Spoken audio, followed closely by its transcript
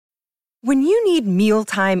When you need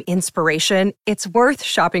mealtime inspiration, it's worth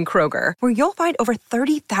shopping Kroger, where you'll find over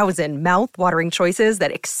 30,000 mouth-watering choices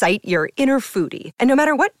that excite your inner foodie. And no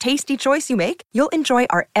matter what tasty choice you make, you'll enjoy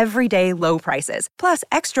our everyday low prices, plus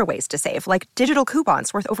extra ways to save, like digital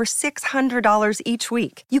coupons worth over $600 each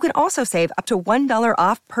week. You can also save up to $1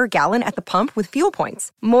 off per gallon at the pump with fuel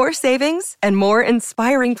points. More savings and more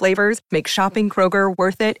inspiring flavors make shopping Kroger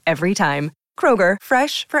worth it every time. Kroger,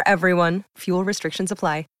 fresh for everyone. Fuel restrictions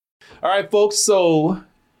apply. All right, folks. So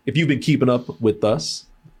if you've been keeping up with us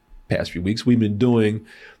past few weeks, we've been doing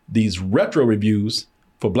these retro reviews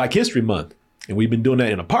for Black History Month. And we've been doing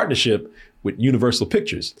that in a partnership with Universal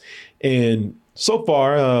Pictures. And so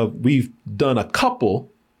far, we've done a couple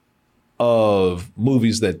of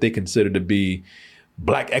movies that they consider to be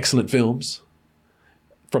Black excellent films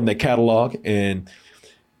from their catalog. And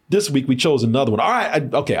this week we chose another one. All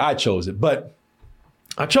right, I chose it. But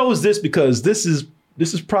I chose this because this is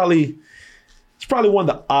probably one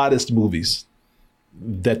of the oddest movies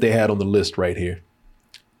that they had on the list right here.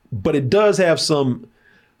 But it does have some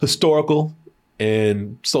historical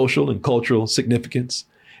and social and cultural significance.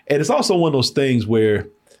 And it's also one of those things where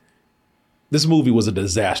this movie was a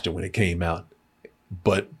disaster when it came out.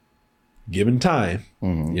 But given time,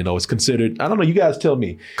 it's considered, I don't know, you guys tell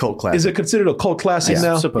me. Cult classic. Is it considered a cult classic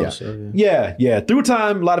now? I suppose so. Yeah. Through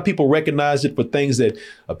time, a lot of people recognized it for things that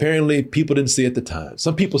apparently people didn't see at the time.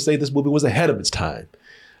 Some people say this movie was ahead of its time.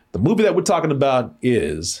 The movie that we're talking about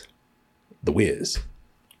is The Wiz.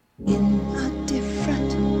 In a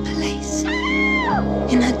different place,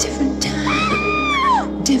 in a different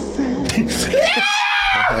time, different.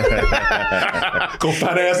 Go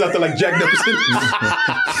find her ass out there like Jack Nicholson.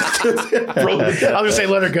 I'll just say,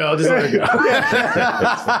 let her go. Just let her go.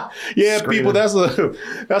 Yeah, Screaming. people, that's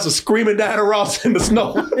a screaming Diana Ross in the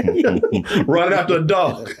snow, running after a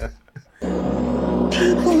dog. I'm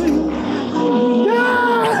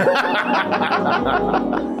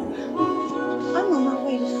on my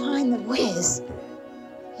way to find the Wiz.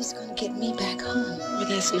 He's gonna get me back home. Oh,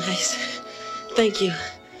 that's nice. Thank you.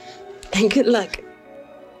 And good luck.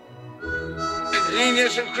 The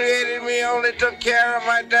genius who created me only took care of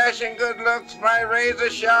my dashing good looks, my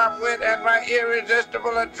razor-sharp wit, and my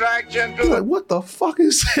irresistible attraction to... You're like, what the fuck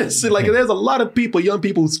is this? Like, there's a lot of people, young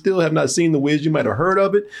people who still have not seen The Wiz. You might have heard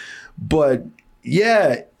of it. But,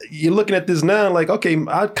 yeah, you're looking at this now like, okay,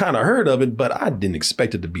 I kind of heard of it, but I didn't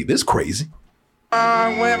expect it to be this crazy.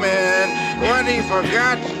 Women, what he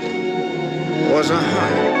forgot was a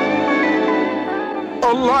heart.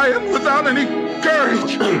 A lion without any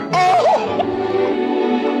courage. Oh!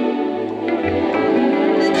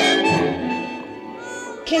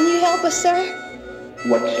 Can you help us, sir?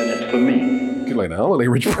 What's in it for me? You're like, no, I don't like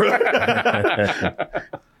Richard Pryor.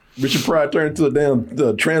 Richard Pryor turned into a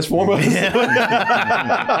damn Transformer.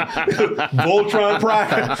 Voltron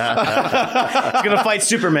Pryor. He's going to fight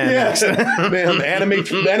Superman next. Damn, anime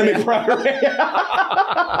Pryor.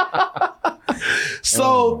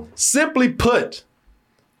 So, simply put,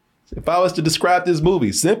 if I was to describe this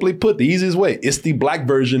movie, simply put, the easiest way, it's the Black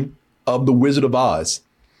version of The Wizard of Oz.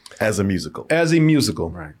 As a musical.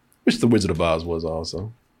 Right. Which The Wizard of Oz was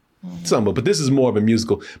also. Somewhat, but this is more of a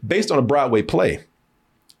musical based on a Broadway play.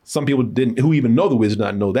 Some people who even know The Wiz did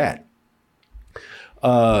not know that.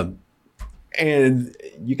 And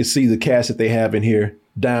you can see the cast that they have in here.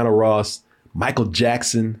 Diana Ross, Michael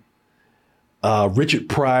Jackson, Richard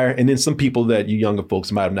Pryor, and then some people that you younger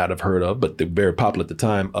folks might not have heard of, but they're very popular at the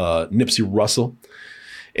time, Nipsey Russell.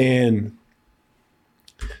 And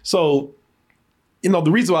so,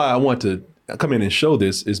 the reason why I want to come in and show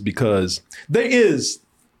this is because there is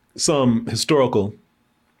some historical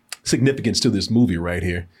significance to this movie right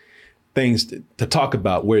here. Things to talk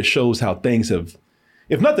about where it shows how things have,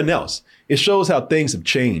 if nothing else, it shows how things have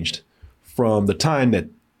changed from the time that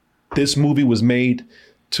this movie was made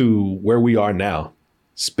to where we are now,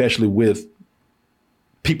 especially with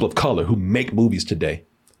people of color who make movies today.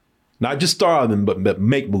 Not just star them, but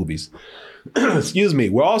make movies. Excuse me.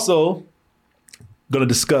 We're also going to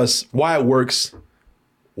discuss why it works,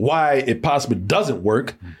 why it possibly doesn't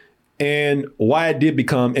work, and why it did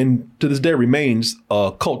become, and to this day remains,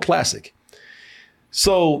 a cult classic.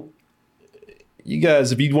 So, you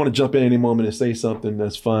guys, if you want to jump in any moment and say something,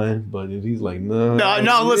 that's fine. But if he's like, no.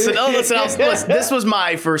 Listen. This was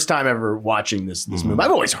my first time ever watching this movie. I've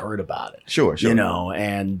always heard about it. Sure.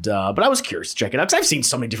 But I was curious to check it out because I've seen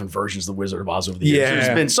so many different versions of The Wizard of Oz over the years. Yeah.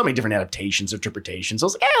 There's been so many different adaptations, interpretations. I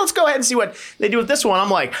was like, let's go ahead and see what they do with this one. I'm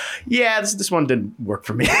like, this one didn't work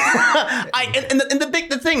for me.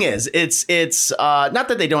 The thing is, it's not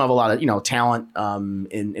that they don't have a lot of talent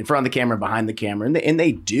in front of the camera, behind the camera, and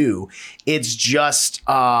they do. It's just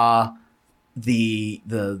the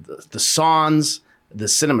songs, the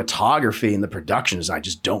cinematography, and the production design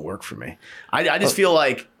just don't work for me. I just feel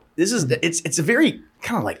like it's a very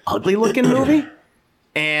kind of like ugly looking movie,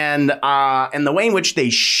 and the way in which they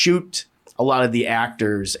shoot a lot of the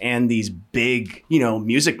actors and these big,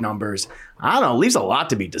 music numbers, I don't know, leaves a lot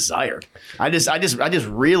to be desired. I just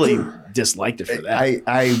really disliked it for that.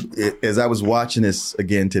 I as I was watching this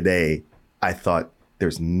again today, I thought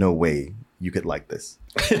there's no way you could like this.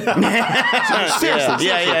 Seriously.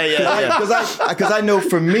 Yeah. Because I know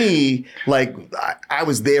for me, like I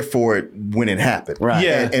was there for it when it happened. Right.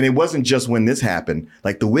 Yeah. And it wasn't just when this happened.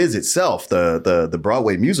 Like The Wiz itself, the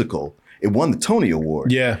Broadway musical, it won the Tony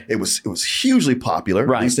Award. Yeah. It was hugely popular,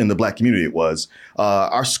 Right. at least in the Black community it was.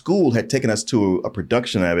 Our school had taken us to a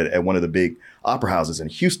production of it at one of the big opera houses in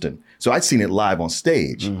Houston. So I'd seen it live on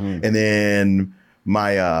stage. Mm-hmm. And then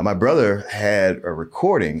my brother had a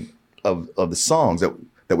recording of the songs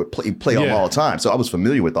that would play them all the time. So I was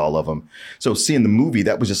familiar with all of them. So seeing the movie,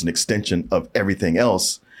 that was just an extension of everything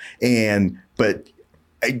else. But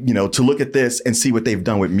to look at this and see what they've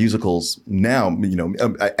done with musicals now,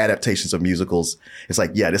 adaptations of musicals, it's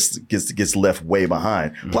like, this gets left way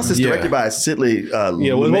behind. Plus, it's directed by Sidley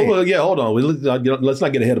Lumet. Hold on. Let's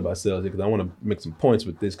not get ahead of ourselves because I want to make some points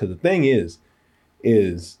with this. Because the thing is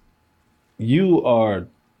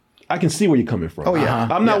I can see where you're coming from. Oh, yeah.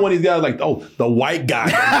 I'm not one of these guys like, the white guy.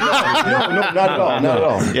 No, not at all. Not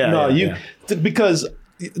at all. Because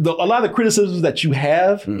a lot of the criticisms that you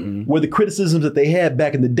have were the criticisms that they had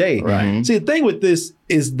back in the day. Right. See, the thing with this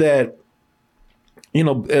is that,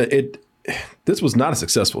 this was not a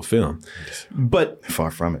successful film, but Far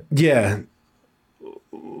from it. yeah,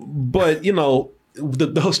 but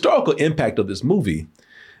the historical impact of this movie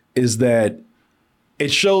is that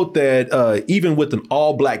it showed that even with an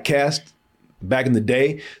all-black cast back in the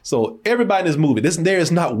day, so everybody in this movie, there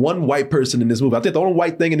is not one white person in this movie. I think the only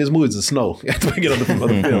white thing in this movie is the snow. After we get on the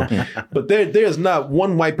film, but there is not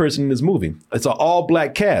one white person in this movie. It's an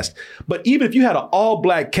all-black cast. But even if you had an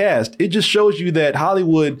all-black cast, it just shows you that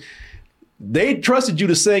Hollywood, they trusted you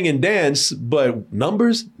to sing and dance, but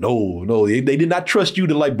numbers? No, they did not trust you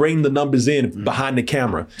to like bring the numbers in behind the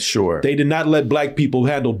camera. Sure. They did not let black people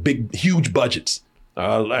handle huge budgets.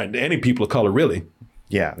 Any people of color, really.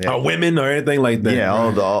 Yeah. Or women or anything like that. Yeah,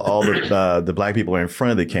 all the black people are in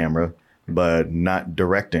front of the camera, but not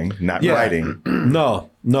directing, not writing. No.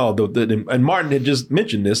 And Martin had just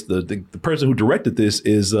mentioned this. The person who directed this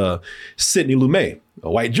is Sidney Lumet, a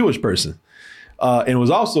white Jewish person. And it was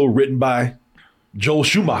also written by Joel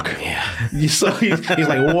Schumacher. Yeah. So he's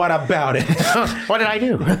like, what about it? What did I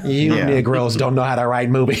do? You Negroes don't know how to write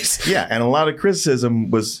movies. Yeah, and a lot of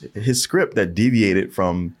criticism was his script that deviated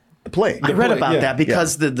from the play. I read about that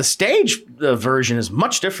because the stage version is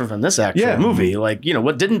much different from this actual movie. Like,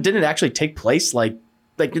 what didn't it actually take place like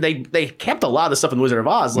they kept a lot of the stuff in Wizard of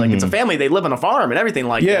Oz. Like it's a family, they live on a farm and everything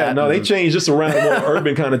like that. Yeah, no, they changed this around a more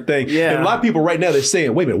urban kind of thing. Yeah. And a lot of people right now, they're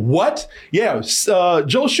saying, wait a minute, what? Yeah,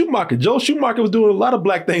 Joel Schumacher. Joel Schumacher was doing a lot of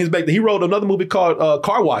black things back then. He wrote another movie called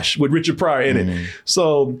Car Wash with Richard Pryor in it.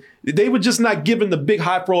 So they were just not giving the big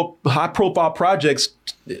high profile projects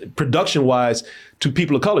production-wise to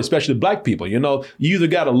people of color, especially black people. You either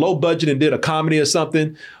got a low budget and did a comedy or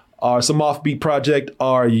something, or some offbeat project,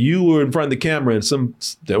 or you were in front of the camera and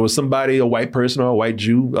there was somebody, a white person or a white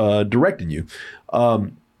Jew, directing you.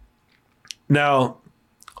 Now,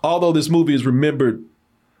 although this movie is remembered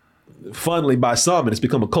fondly by some, and it's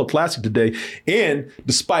become a cult classic today, and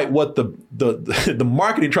despite what the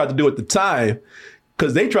marketing tried to do at the time,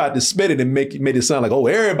 because they tried to spin it and made it sound like,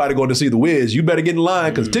 everybody going to see The Wiz. You better get in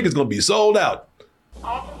line because tickets going to be sold out.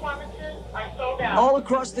 All performances are sold out. All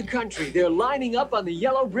across the country, they're lining up on the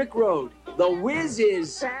yellow brick road. The Wiz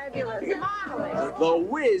is Fabulous. Marvelous. The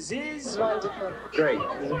Wiz is Wonderful. great.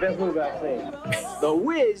 It's the best movie I've seen. The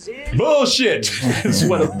Wiz is bullshit. That's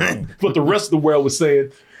what the rest of the world was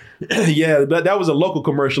saying. Yeah, that was a local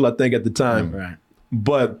commercial, I think, at the time. Right.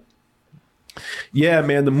 But yeah,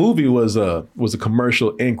 man, the movie was a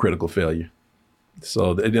commercial and critical failure.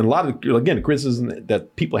 So, and a lot of, again, the criticism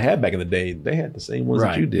that people had back in the day, they had the same ones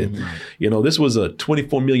that you did. Mm-hmm. This was a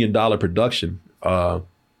 $24 million production. That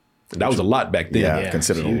was a lot back then. Yeah,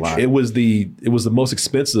 considered a lot. It was the most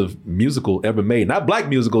expensive musical ever made. Not black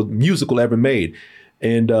musical ever made.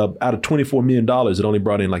 And out of $24 million, it only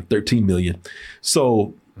brought in like $13 million.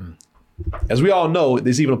 So, as we all know,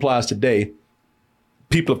 this even applies today.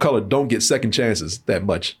 People of color don't get second chances that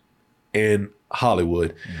much in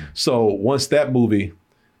Hollywood. So once that movie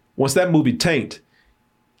tanked,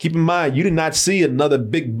 keep in mind, you did not see another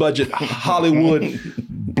big budget Hollywood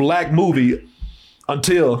black movie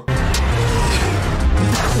until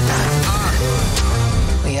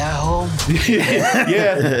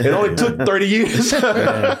Yeah, it only took 30 years.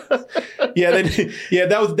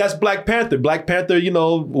 That's Black Panther. Black Panther,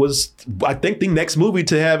 was, I think, the next movie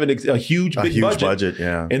to have a huge budget.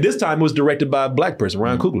 Yeah. And this time it was directed by a black person,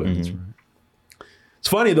 Ryan Coogler. Mm-hmm. It's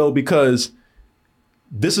funny though, because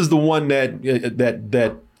this is the one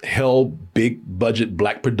that held big budget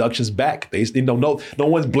black productions back. They no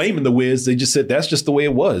one's blaming The Wiz. They just said that's just the way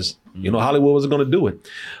it was. Hollywood wasn't going to do it.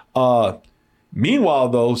 Meanwhile,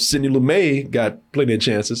 though, Sidney Lumet got plenty of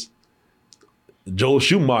chances. Joel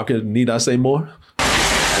Schumacher, need I say more?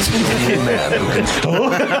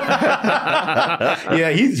 Yeah,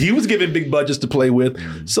 he was given big budgets to play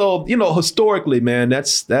with. So historically, man,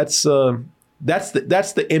 that's the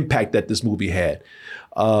impact that this movie had.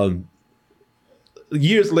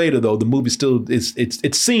 Years later, though, the movie still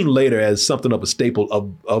it's seen later as something of a staple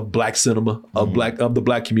of black cinema, of the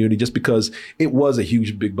black community, just because it was a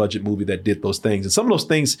huge, big budget movie that did those things. And some of those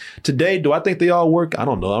things today, do I think they all work? I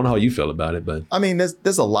don't know. I don't know how you feel about it, but I mean,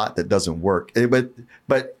 there's a lot that doesn't work.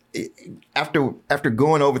 But after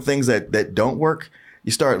going over things that don't work,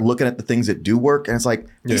 you start looking at the things that do work, and it's like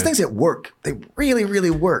these things that work, they really, really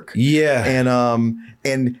work. Yeah.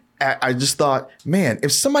 And I just thought, man,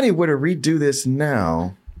 if somebody were to redo this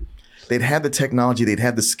now, they'd have the technology, they'd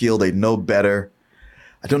have the skill, they'd know better.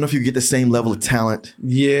 I don't know if you get the same level of talent.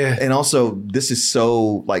 Yeah. And also, this is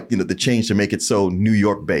so the change to make it so New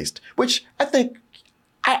York based, which I think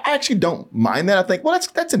I actually don't mind that. I think, well,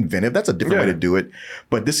 that's inventive. That's a different way to do it.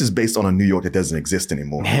 But this is based on a New York that doesn't exist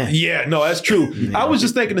anymore. Yeah, no, that's true. I was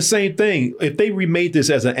just thinking the same thing. If they remade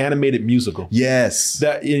this as an animated musical. Yes.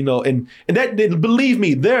 That, and that, believe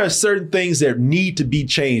me, there are certain things that need to be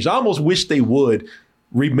changed. I almost wish they would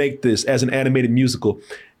remake this as an animated musical,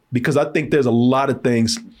 because I think there's a lot of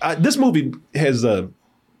things. This movie has a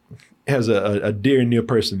dear and near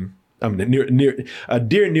person. I mean, a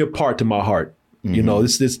dear and near part to my heart.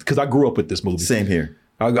 This because I grew up with this movie. Same here.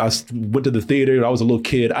 I went to the theater. I was a little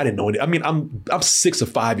kid. I didn't know any. I mean, I'm 6 or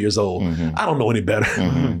 5 years old. I don't know any better.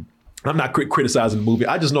 I'm not criticizing the movie.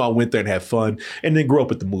 I just know I went there and had fun, and then grew up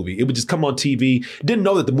with the movie. It would just come on TV. Didn't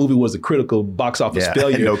know that the movie was a critical box office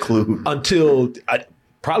failure. No clue Until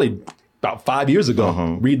probably about 5 years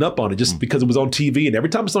ago, reading up on it, just because it was on TV. And every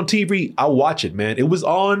time it's on TV, I watch it, man. It was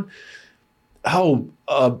on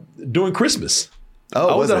during Christmas.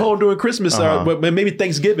 I was at home during Christmas, but maybe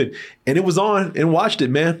Thanksgiving, and it was on, and watched it,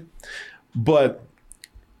 man. But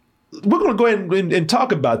we're going to go ahead and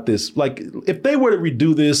talk about this. Like, if they were to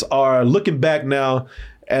redo this, or looking back now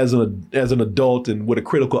as an adult and with a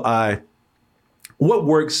critical eye, what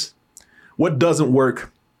works, what doesn't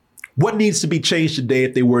work, what needs to be changed today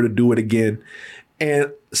if they were to do it again?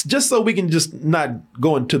 And just so we can just not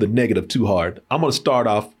go into the negative too hard, I'm going to start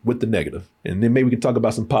off with the negative, and then maybe we can talk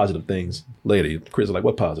about some positive things later. Chris is like,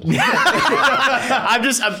 what positive? I'm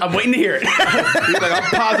waiting to hear it. He's like, I'm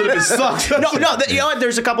positive it sucks. No,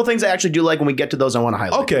 there's a couple things I actually do like. When we get to those, I want to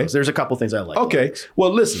highlight. Okay. Those. There's a couple things I like. Okay.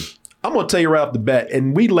 Well, listen, I'm going to tell you right off the bat,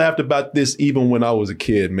 and we laughed about this even when I was a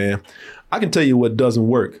kid, man. I can tell you what doesn't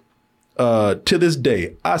work. To this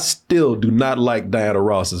day, I still do not like Diana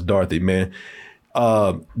Ross as Dorothy, man.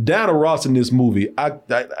 Diana Ross in this movie, I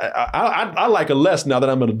like her less now that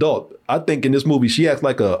I'm an adult. I think in this movie she acts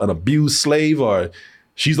like an abused slave, or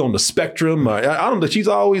she's on the spectrum. Or, I don't know. She's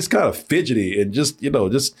always kind of fidgety and just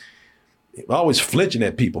always flinching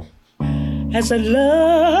at people. As I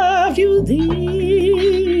love you then.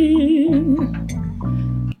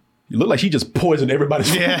 You look like she just poisoned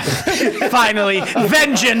everybody's food. Finally,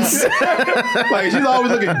 vengeance. Like, she's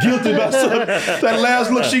always looking guilty about something. That last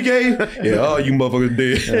look she gave. Yeah, oh, you motherfuckers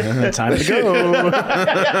dead. Time to go.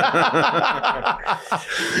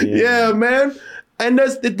 Yeah, man. And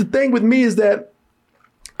that's the thing with me is that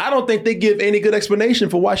I don't think they give any good explanation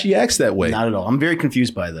for why she acts that way. Not at all. I'm very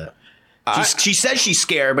confused by that. She says she's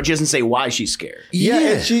scared, but she doesn't say why she's scared.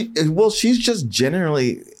 Yeah. She's just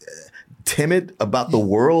generally timid about the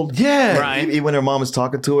world. Yeah. Right. Even when her mom is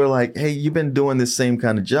talking to her, like, hey, you've been doing this same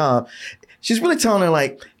kind of job. She's really telling her,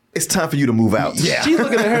 like, it's time for you to move out. Yeah. She's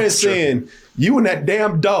looking at her and saying, you and that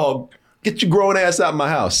damn dog, get your grown ass out of my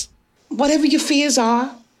house. Whatever your fears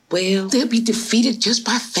are, well, they'll be defeated just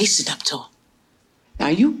by facing up to them. Now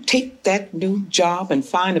you take that new job and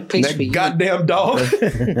find a place for you. That goddamn dog.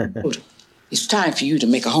 It's time for you to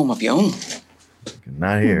make a home of your own.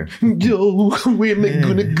 Not here. Yo, where am I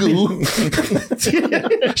gonna go? She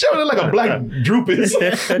look like a black Drupes.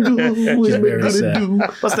 What am I gonna do?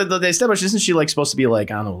 Plus, they established, isn't she like supposed to be like,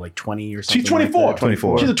 I don't know, like 20 or something? She's 24. Like that?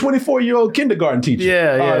 24. She's a 24-year-old kindergarten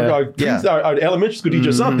teacher. Or elementary school teacher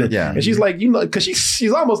or something. Yeah. And she's like, because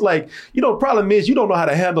she's almost like, the problem is you don't know how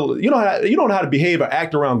to handle, you don't know how to behave or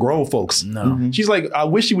act around grown folks. No. She's like, I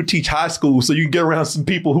wish you would teach high school so you can get around some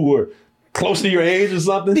people who are close to your age or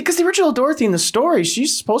something. Because the original Dorothy in the story,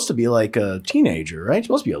 she's supposed to be like a teenager, right? She's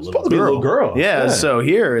supposed to be a little girl. Yeah. So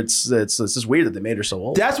here it's just weird that they made her so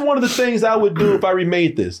old. That's one of the things I would do if I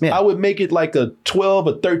remade this. Yeah. I would make it like a 12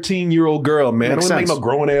 or 13-year-old girl, man. I wouldn't make no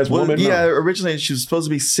grown-ass woman. Yeah, no. Originally she was supposed to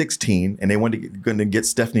be 16, and they going to get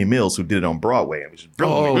Stephanie Mills, who did it on Broadway. And was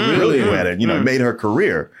brilliant at it. Made her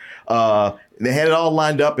career. They had it all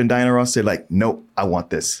lined up, and Diana Ross said, like, nope, I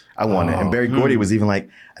want this. I want it. And Berry Gordy was even like,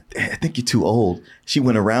 I think you're too old. She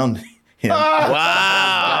went around him.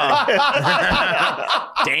 Wow.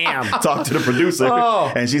 Damn. Talked to the producer.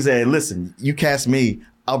 And she said, listen, you cast me,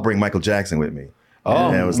 I'll bring Michael Jackson with me.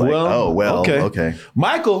 And it was like, okay.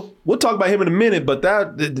 Michael, we'll talk about him in a minute, but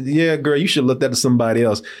girl, you should look that to somebody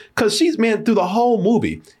else. Because she's, man, through the whole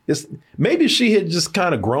movie, maybe she had just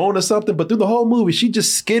kind of grown or something, but through the whole movie, she's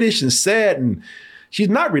just skittish and sad, and she's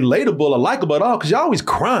not relatable or likable at all because you're always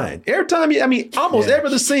crying. Every time almost every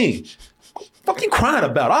other scene. What are you crying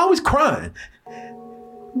about? Always crying.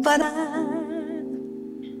 But I'm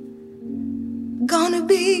gonna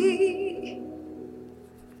be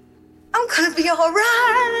all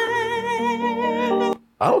right.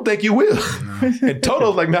 I don't think you will. And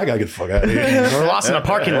Toto's like, man, I gotta get the fuck out of here. We're lost in a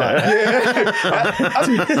parking lot. Yeah.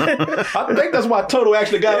 I think that's why Toto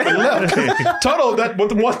actually got up and left. Toto,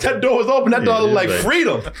 once that door was open, that door was like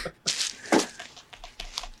freedom.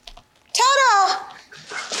 Toto!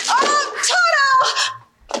 Oh,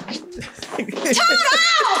 Toto! Toto!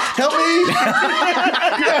 Help me!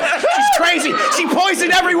 She's crazy. She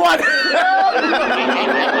poisoned everyone.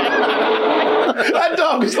 That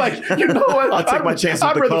dog is like, you know what? I'll take my chances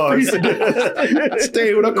with the cars.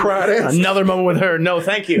 Stay with a crying ass. Another moment with her. No,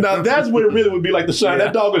 thank you. Now that's what it really would be like the shine. Yeah.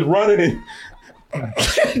 That dog is running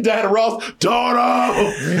and Diana Ross, Toto!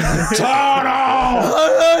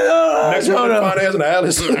 Next one, Finance and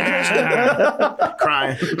Alice.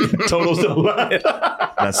 Crying. Toto's still alive.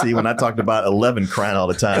 Now, see, when I talked about 11 crying all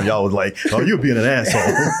the time, y'all was like, oh, you being an asshole.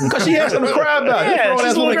 Because she had something to cry about. Yeah,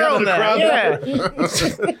 she's a little girl in that.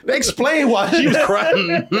 Yeah. They explained why she was crying.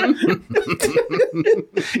 Even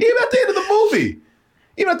at the end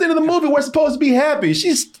of the movie, we're supposed to be happy.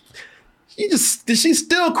 She's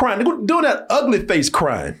still crying. They're doing that ugly face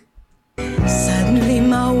crying. Suddenly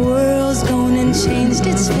my world's gone and changed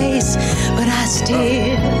its face, but I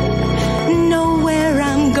still know where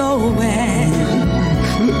I'm going.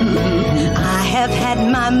 I have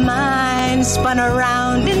had my mind spun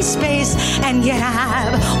around in space, and yet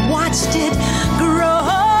I've watched it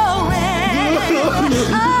growing.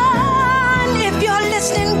 And if you're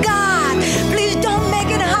listening, God, please don't make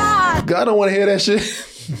it hard. God don't want to hear that shit.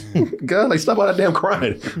 God, like, stop all that damn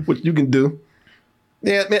crying. What you can do.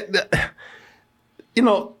 Yeah, man.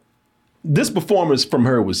 This performance from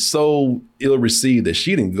her was so ill received that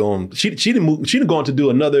she didn't go on to do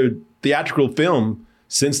another theatrical film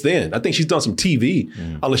since then. I think she's done some TV,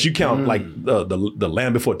 unless you count like the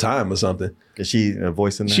Land Before Time or something. Is she a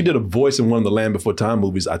voice in that? She did a voice in one of the Land Before Time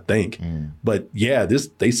movies, I think. But yeah,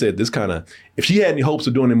 they said this kind of, if she had any hopes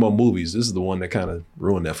of doing any more movies, this is the one that kind of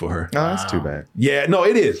ruined that for her. Oh, that's too bad. Yeah, no,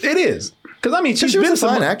 it is. It is. Because I mean, she's been a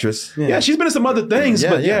fine actress. Yeah, she's been in some other things,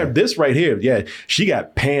 but this right here, she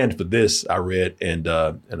got panned for this. I read, and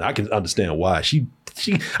I can understand why.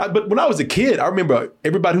 But when I was a kid, I remember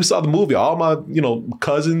everybody who saw the movie, all my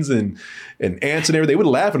cousins and aunts and everything, they were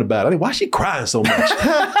laughing about it. I mean, why is she crying so much?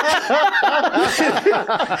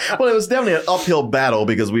 Well, it was definitely an uphill battle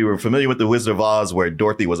because we were familiar with The Wizard of Oz, where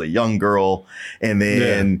Dorothy was a young girl, and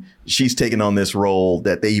then she's taken on this role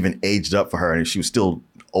that they even aged up for her, and she was still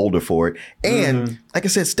older for it. And like I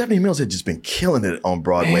said, Stephanie Mills had just been killing it on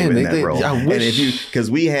Broadway in that role. Because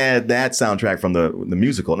we had that soundtrack from the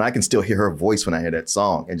musical, and I can still hear her voice when I hear that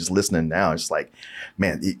song. And just listening now, it's like,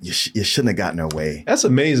 man, you shouldn't have gotten her way. That's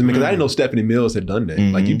amazing because I didn't know Stephanie Mills had done that.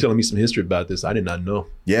 Like, you telling me some history about this, I did not know.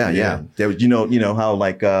 Yeah. There was, you know how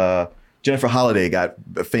like Jennifer Holliday got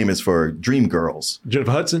famous for Dreamgirls.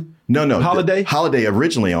 Jennifer Hudson? No. Holliday? Holliday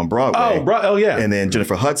originally on Broadway. Oh, yeah. And then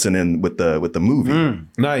Jennifer Hudson with the movie.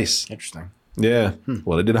 Nice. Interesting. Yeah.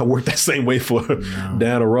 Well, it did not work that same way for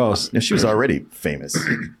Diana Ross. And she was already famous.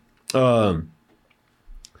 But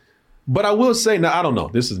I will say, now, I don't know.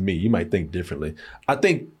 This is me. You might think differently. I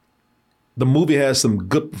think the movie has some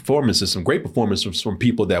good performances, some great performances from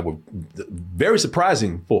people that were very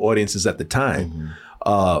surprising for audiences at the time.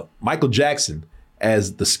 Michael Jackson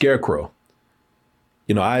as the Scarecrow.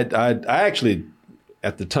 You know, I actually,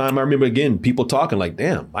 at the time, I remember, again, people talking like,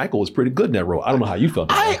 damn, Michael was pretty good in that role. I don't know how you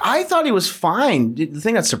felt about it. I thought he was fine. The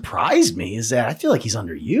thing that surprised me is that I feel like he's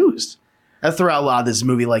underused. Throughout a lot of this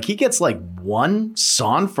movie, like he gets like one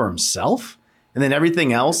song for himself, and then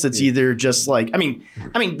everything else, it's either just like, I mean,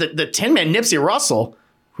 the Tin Man Nipsey Russell,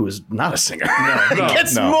 who is not a singer,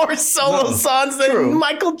 gets more solo songs than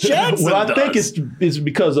Michael Jackson. Well, I think it's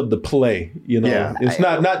because of the play, you know. It's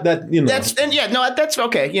not that, you know. That's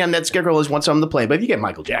okay. Yeah, and that Scarecrow is one song to play, but if you get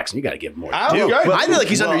Michael Jackson, you got to give him more. I feel like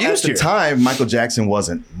he's underused here. At the time, Michael Jackson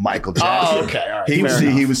wasn't Michael Jackson. Oh, okay, all right.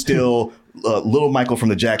 He was still little Michael from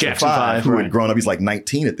the Jackson 5, who had grown up. He's like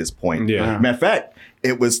 19 at this point. Yeah. Matter of fact,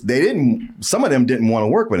 some of them didn't want to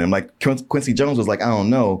work with him. Like Quincy Jones was like, I don't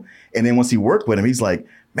know. And then once he worked with him, he's like,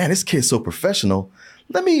 man, this kid's so professional.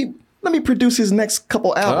 Let me produce his next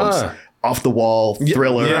couple albums. Off the Wall,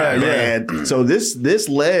 Thriller, man. So this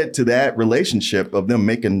led to that relationship of them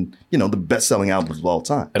making, you know, the best-selling albums of all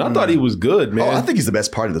time. And I thought he was good, man. Oh, I think he's the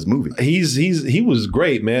best part of this movie. He was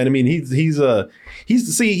great, man. I mean, he's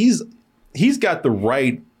got the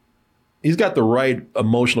right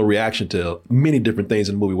emotional reaction to many different things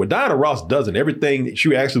in the movie. Where Diana Ross doesn't. Everything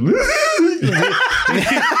she actually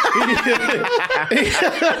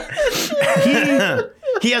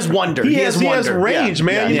he has wonder. He has range,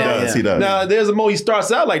 man. He does. Now, there's a moment he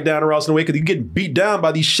starts out like Diana Ross in a way because he's getting beat down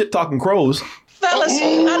by these shit-talking crows. Fellas, I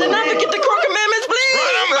did not forget the Crow Commandments, please.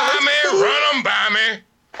 Run them by me.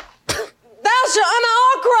 Thou shalt honor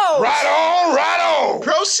all crows. Right on.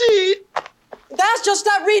 Proceed. Thou shalt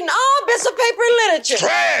stop reading all bits of paper and literature.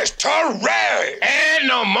 Trash, Terrell, and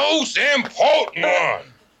the most important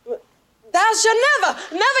one. Thou shalt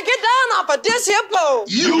never get down off of this here pole.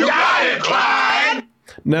 You got it, Clyde.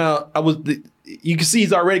 Now, you can see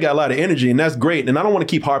he's already got a lot of energy, and that's great. And I don't want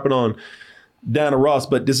to keep harping on Diana Ross,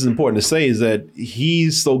 but this is important to say, is that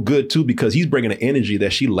he's so good too because he's bringing an energy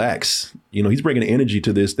that she lacks. You know, he's bringing an energy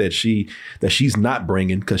to this that she's not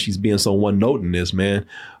bringing because she's being so one note in this, man.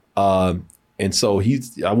 And so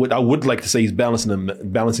I would like to say he's balancing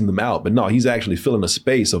them out, but no, he's actually filling a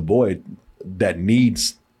space, a void that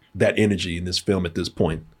needs that energy in this film at this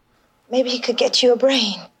point. Maybe he could get you a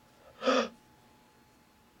brain.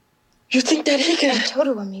 You think that he could? I told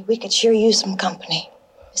her with me we could sure use some company.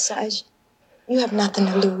 Besides, you have nothing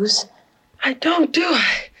to lose. I don't, do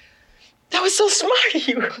I? That was so smart of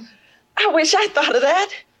you. I wish I thought of that.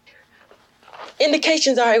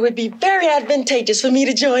 Indications are it would be very advantageous for me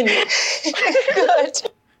to join you. Good.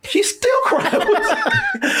 She's still crying.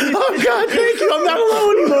 Oh, God, thank you. I'm not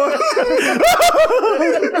alone anymore.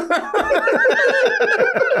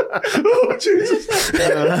 Oh, Jesus.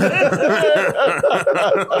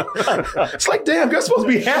 It's like, damn, you're supposed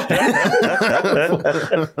to be happy.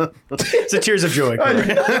 It's the tears of joy.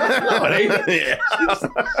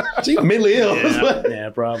 She's mentally ill. Yeah,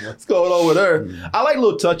 probably. What's going on with her? I like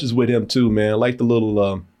little touches with him, too, man. I like the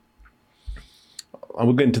little...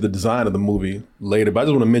 we'll get into the design of the movie later, but I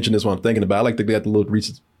just want to mention this one I'm thinking about. I like to get the little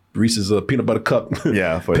Reese's peanut butter cup.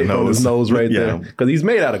 Yeah, for his nose. His nose right there. Because he's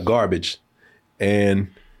made out of garbage. And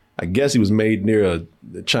I guess he was made near a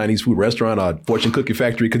Chinese food restaurant or Fortune Cookie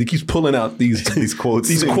Factory because he keeps pulling out these quotes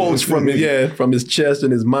from from his chest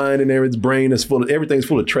and his mind and his brain is full of, everything's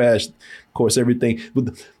full of trash. Of course, everything.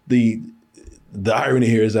 But the irony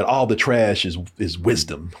here is that all the trash is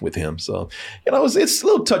wisdom with him. So, you know, it's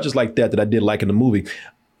little touches like that I did like in the movie.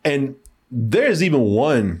 And there's even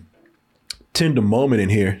one tender moment in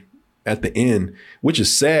here at the end, which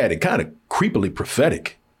is sad and kind of creepily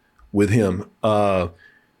prophetic with him,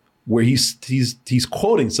 where he's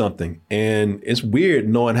quoting something. And it's weird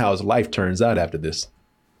knowing how his life turns out after this.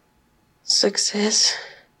 Success,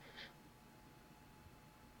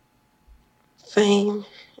 fame,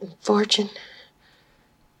 and fortune.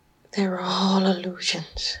 They're all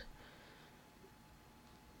illusions.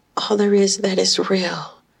 All there is that is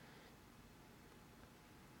real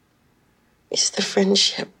is the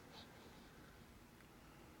friendship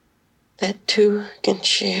that two can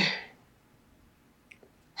share.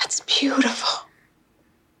 That's beautiful.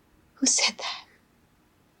 Who said that?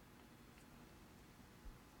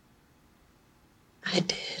 I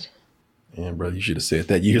did. Man, brother, you should have said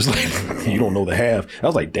that years later. You don't know the half. I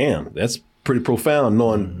was like, damn, that's pretty profound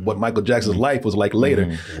knowing what Michael Jackson's life was like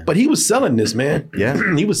later. But he was selling this, man.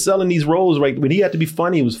 Yeah. He was selling these roles, right? When he had to be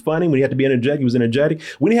funny, he was funny. When he had to be energetic, he was energetic.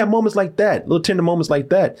 When he had moments like that, little tender moments like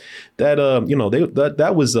that, they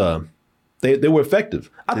were effective.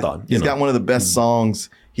 I thought. He's got one of the best songs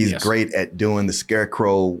He's great at doing the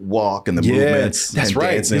scarecrow walk and the movements. That's and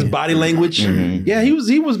right. dancing. His body language. Mm-hmm. Yeah, he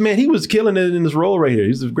was killing it in this role right here.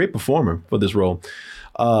 He's a great performer for this role.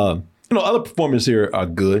 Other performers here are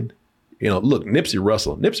good. Look, Nipsey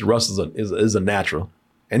Russell. Nipsey Russell is a natural.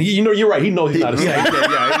 And you're right. He knows he's not a singer.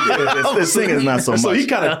 The singing is not so much. So he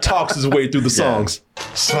kind of talks his way through the songs.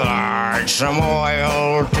 Slide some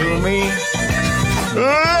oil to me.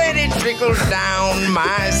 Let it trickle down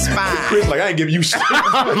my spine. Chris, I ain't giving you shit.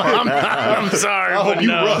 I'm sorry. I hope you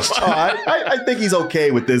rust. I think he's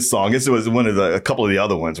okay with this song. This was one of a couple of the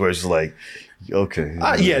other ones where it's just like, okay.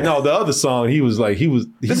 The other song,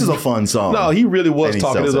 this is a fun song. No, he really was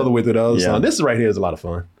talking his other way through the other song. This right here is a lot of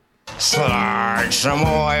fun. Slide some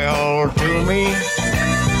oil to me.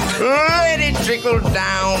 Let it trickle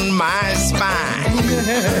down my spine.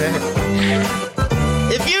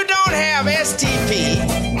 If you don't have STP,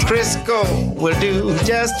 Crisco will do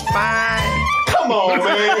just fine. Come on,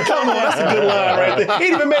 man. Come on. That's a good line right there. He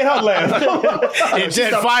even made her laugh. It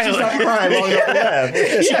did finally.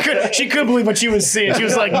 She couldn't believe what she was seeing. She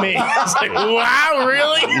was like me. It's like, wow,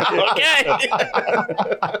 really? Okay.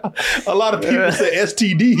 A lot of people say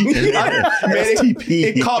STD. STP.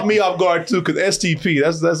 It caught me off guard too, because STP,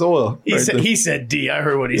 that's oil. He said D. I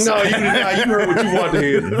heard what he said. No, you heard what you wanted to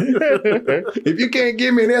hear. If you can't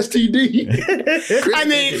give me an STD. I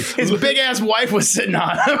mean, his big ass wife was sitting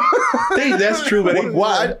on him. That's true, but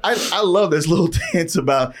I love this little dance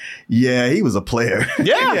about, he was a player.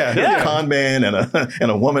 Yeah. A con man and a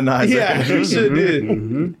womanizer. Yeah, he sure did.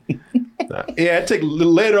 Mm-hmm. Yeah, it took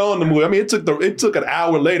later on the movie. I mean, it took an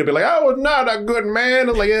hour later to be like, I was not a good man.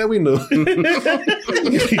 I was like, yeah, we knew.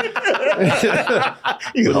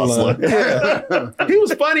 He was hustler. Yeah. He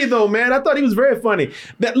was funny though, man. I thought he was very funny.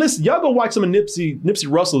 Listen, y'all go watch some of Nipsey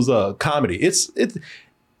Russell's comedy. It's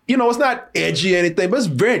not edgy or anything, but it's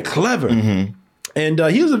very clever. Mm-hmm. And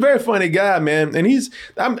he was a very funny guy, man. And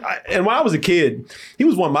and when I was a kid, he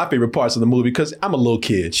was one of my favorite parts of the movie because I'm a little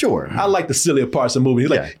kid. Sure. I like the sillier parts of the movie.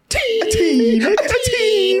 He's like, teeny.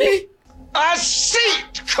 A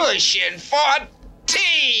seat cushion for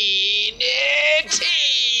teeny.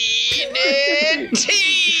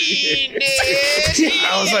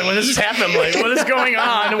 I was like, when this is happening, like, what is going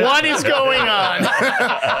on? What is going on?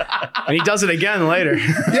 And he does it again later.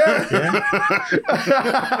 Yeah.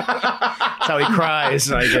 That's how he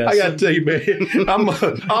cries, I guess. I gotta tell you, man, I don't know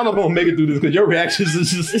if I'm gonna make it through this because your reactions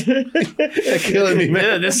is just killing me, man.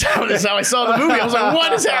 Yeah, this is how I saw the movie. I was like,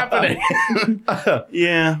 what is happening?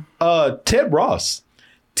 Yeah. Ted Ross.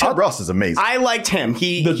 Ted Ross is amazing. I liked him.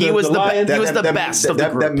 He was the best of the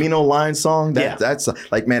group. That Mino Lion song, that's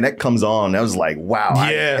like, man, that comes on. I was like, wow.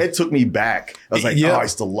 Yeah. It took me back. I was like, I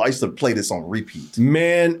used to play this on repeat.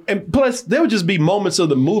 Man, and plus there would just be moments of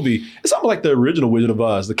the movie. It's almost like the original Wizard of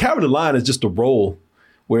Oz. The Cowardly Lion is just a role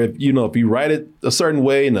where, if you write it a certain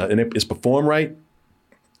way and it's performed right,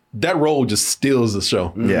 that role just steals the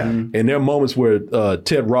show. Yeah. And there are moments where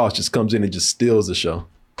Ted Ross just comes in and just steals the show.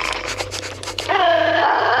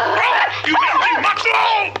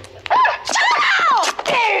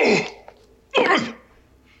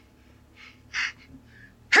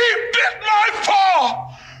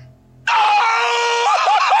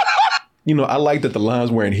 I like that the lion's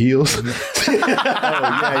wearing heels. Yeah.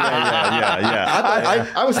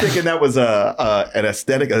 I was thinking that was an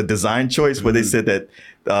aesthetic, a design choice where they said that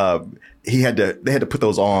they had to put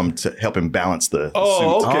those on to help him balance the suit.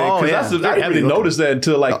 Okay. I didn't really notice that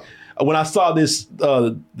until when I saw this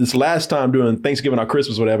this last time during Thanksgiving or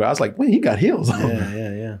Christmas or whatever. I was like, wait, he got heels on.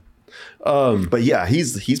 Yeah. But yeah,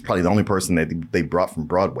 he's probably the only person that they brought from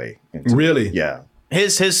Broadway. Really? Yeah.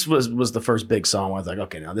 His was the first big song where I was like,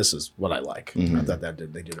 okay, now this is what I like. Mm-hmm. I thought they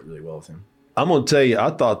did it really well with him. I'm going to tell you,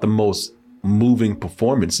 I thought the most moving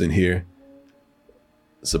performance in here,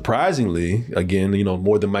 surprisingly, again,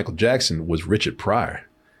 more than Michael Jackson, was Richard Pryor.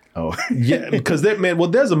 Oh. Yeah, because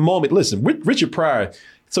there's a moment. Listen, Richard Pryor,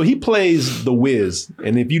 so he plays the Wiz.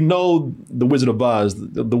 And if you know the Wizard of Oz,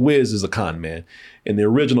 the Wiz is a con man. In the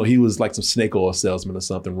original, he was like some snake oil salesman or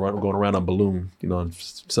something, going around on balloon,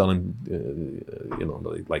 selling,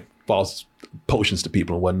 like false potions to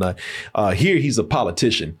people and whatnot. Here, he's a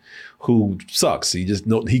politician who sucks.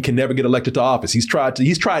 He can never get elected to office. He's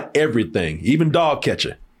tried everything, even dog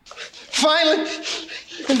catcher. Finally,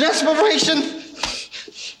 in desperation,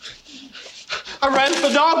 I ran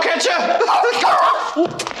for dog catcher.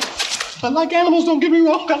 I like animals, don't get me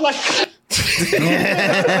wrong.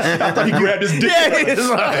 I thought he grabbed his dick.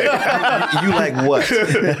 You like what?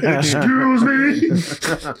 Excuse me.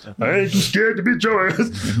 I ain't too scared to be joyous.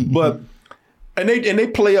 But and they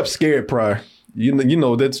play up scared Pryor. You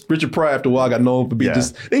know that's Richard Pryor. After a while, got known for being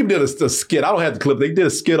just. They even did a skit. I don't have the clip. They did a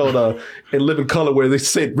skit on in Living Color where they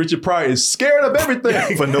said Richard Pryor is scared of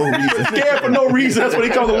everything for no reason. Scared for no reason. That's what he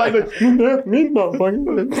calls it. Like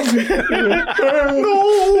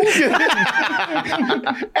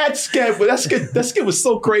that skit was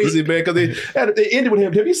so crazy, man. Because they ended with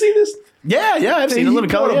him. Have you seen this? Yeah, I've seen Living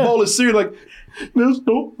Color. He poured a bowl of cereal like. There's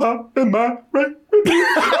no pop in my brain.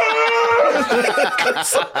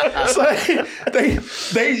 So they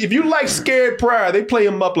if you like Scared Pryor, they play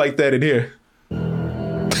him up like that in here.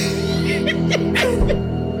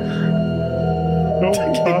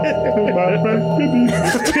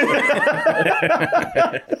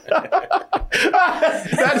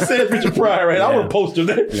 That says Richard Pryor, right? I want a poster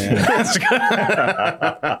there.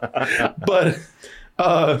 But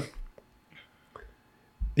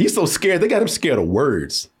he's so scared. They got him scared of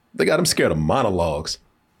words. They got him scared of monologues.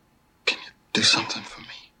 Can you do something for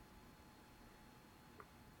me?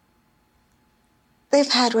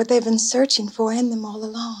 They've had what they've been searching for in them all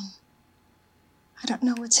along. I don't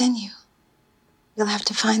know what's in you. You'll have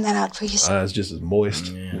to find that out for yourself. Eyes just as moist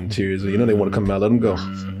and tears. You know they want to come out. Let them go.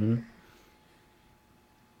 Mm-hmm.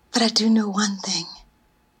 But I do know one thing.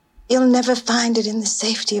 You'll never find it in the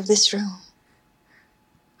safety of this room.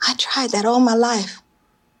 I tried that all my life.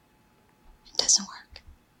 It doesn't work.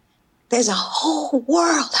 There's a whole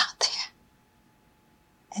world out there.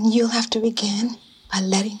 And you'll have to begin by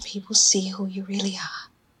letting people see who you really are.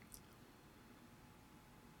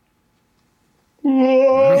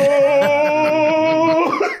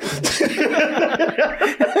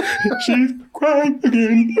 She's crying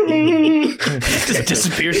again. Just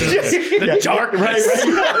disappears in the dark. Right.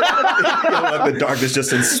 The darkness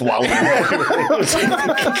just in swallowing.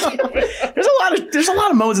 There's a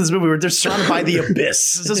lot of moments in this movie where they're surrounded by the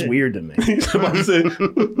abyss. It's just weird to me. Somebody said,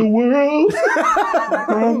 the world.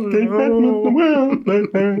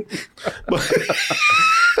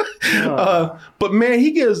 But man,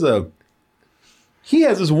 he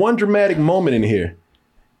has this one dramatic moment in here.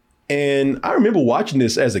 And I remember watching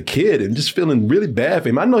this as a kid and just feeling really bad for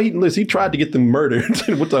him. I know he tried to get them murdered.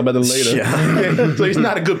 We'll talk about that later. Yeah. So he's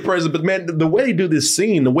not a good person. But man, the way they do this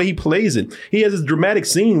scene, the way he plays it, he has this dramatic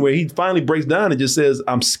scene where he finally breaks down and just says,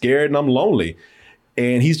 I'm scared and I'm lonely.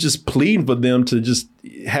 And he's just pleading for them to just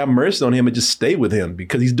have mercy on him and just stay with him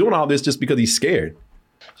because he's doing all this just because he's scared.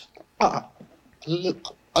 I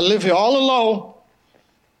live here all alone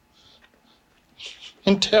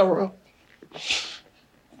in terror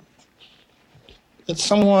that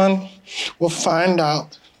someone will find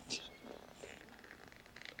out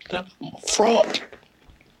that I'm a fraud.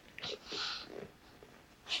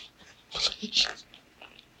 Please,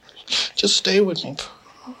 just stay with me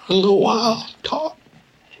for a little while. Talk.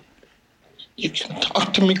 You can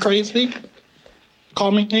talk to me crazy,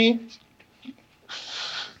 call me names.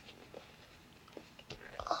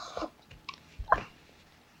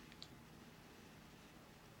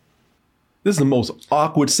 This is the most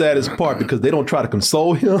awkward, saddest part because they don't try to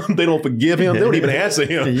console him. They don't forgive him. They don't even answer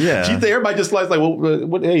him. Yeah. Everybody just like, well,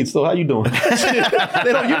 what? Hey, so how you doing?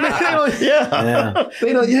 They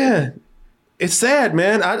don't. It's sad,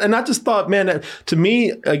 man. I just thought, man, that, to me,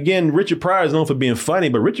 again, Richard Pryor is known for being funny,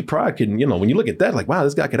 but Richard Pryor can, when you look at that, like, wow,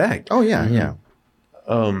 this guy could act. Oh yeah, yeah.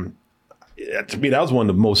 To me, that was one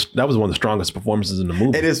of the strongest performances in the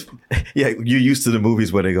movie. It is. Yeah, you're used to the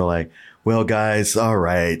movies where they go like, well, guys, all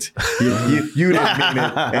right, you didn't mean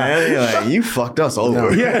it, and you're like, you fucked us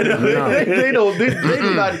over. They don't. They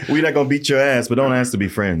do not. We're not gonna beat your ass, but don't ask to be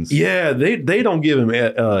friends. Yeah, they don't give him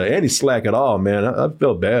any slack at all, man. I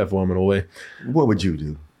felt bad for him in a way. What would you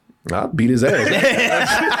do? I'd beat his ass.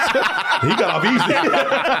 He got off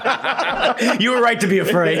easy. You were right to be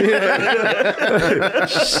afraid.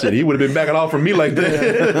 Shit, he would have been backing off from me like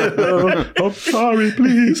that. I'm sorry,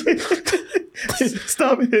 please.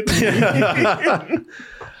 Stop it.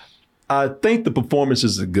 I think the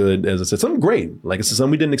performances are good, as I said. Something great. Like, it's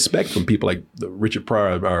something we didn't expect from people like Richard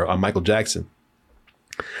Pryor or Michael Jackson.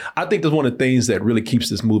 I think that's one of the things that really keeps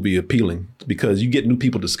this movie appealing because you get new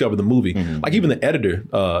people to discover the movie. Mm-hmm. Like even the editor,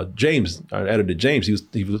 James,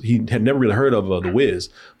 he had never really heard of The Wiz.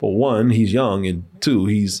 For one, he's young, and two,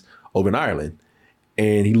 he's over in Ireland.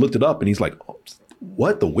 And he looked it up and he's like,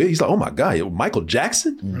 what, The Wiz? He's like, oh my God, Michael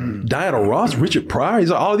Jackson, Diana Ross, Richard Pryor.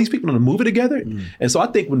 He's like, all of these people in a movie together. And so I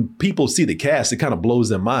think when people see the cast, it kind of blows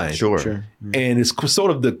their mind. Sure. And it's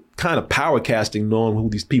sort of the kind of power casting, knowing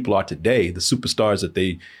who these people are today, the superstars that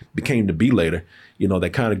they became to be later,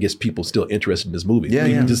 that kind of gets people still interested in this movie.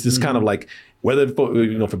 Just this kind of like, whether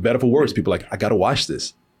for better or for worse, people are like, I got to watch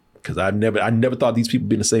this because I never thought these people would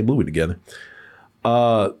be in the same movie together.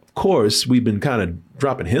 Of course, we've been kind of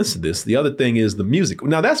dropping hints of this. The other thing is the music.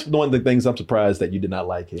 Now, that's one of the things I'm surprised that you did not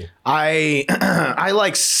like here. I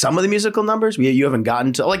like some of the musical numbers. You haven't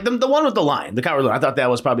gotten to like the one with the line, the Cowardly Lion. I thought that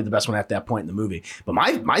was probably the best one at that point in the movie. But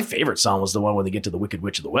my favorite song was the one when they get to the Wicked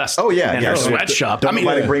Witch of the West. Oh yeah, and her sweatshop. Don't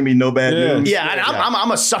nobody bring me no bad news. Yeah, and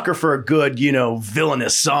I'm a sucker for a good,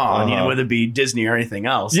 villainous song, whether it be Disney or anything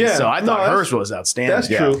else. Yeah, so I thought hers was outstanding. That's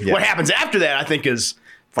true. What happens after that, I think, is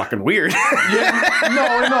fucking weird.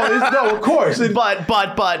 No, of course. But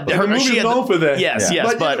the movie's known for that. Yes,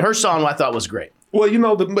 but her song I thought was great. Well,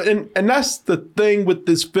 and that's the thing with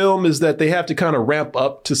this film is that they have to kind of ramp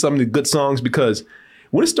up to some of the good songs because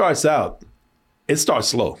when it starts out, it starts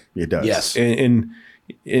slow. It does. Yes. And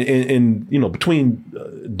between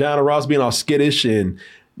Diana Ross being all skittish and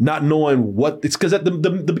not knowing what it's because at the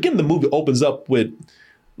beginning of the movie opens up with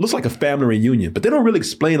looks like a family reunion, but they don't really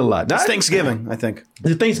explain a lot. It's Thanksgiving, I think.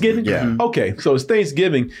 Is it Thanksgiving? Yeah. Okay, so it's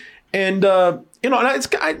Thanksgiving, and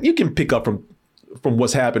you can pick up from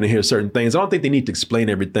what's happening here certain things. I don't think they need to explain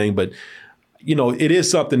everything, but it is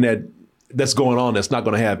something that's going on that's not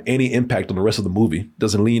going to have any impact on the rest of the movie.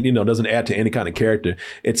 Doesn't add to any kind of character.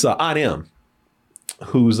 It's Aunt Em,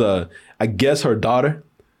 who's I guess her daughter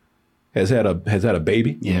has had a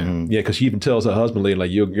baby. Yeah. Because she even tells her husband later,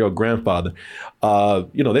 like, your grandfather.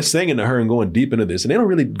 They're singing to her and going deep into this, and they don't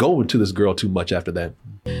really go into this girl too much after that.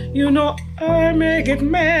 I may get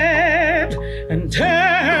mad and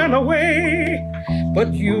turn away,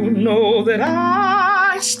 but you know that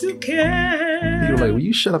I still care. You're like, will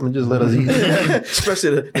you shut up and just let us eat?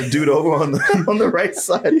 Especially the dude over on the right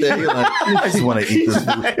side there. You're like, I just want to eat this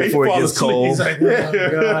food before it gets cold. He's like,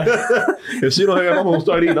 oh, God. If she don't have, I'm gonna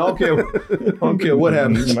start eating. I don't care what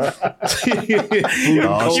happens.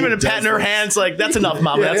 She's been patting her hands like, that's enough,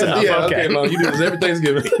 Mom. That's enough. Yeah, okay, Mom. You do this every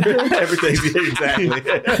Thanksgiving. Every Thanksgiving, exactly.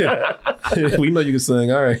 We know you can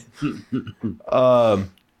sing. All right.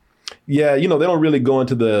 They don't really go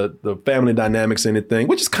into the family dynamics or anything,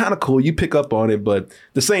 which is kind of cool. You pick up on it, but at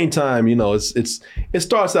the same time, it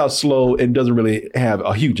starts out slow and doesn't really have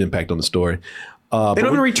a huge impact on the story. They don't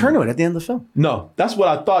even return to it at the end of the film. No, that's what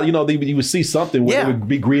I thought. You would see something where they would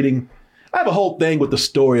be greeting. I have a whole thing with the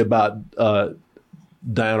story about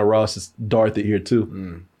Diana Ross's Dorothy here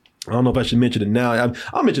too. I don't know if I should mention it now.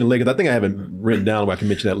 I'll mention it later because I think I haven't written down where I can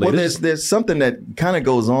mention that later. Well, there's something that kind of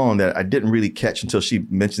goes on that I didn't really catch until she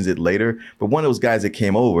mentions it later. But one of those guys that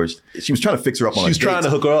came over, she was trying to fix her up on a date. She was trying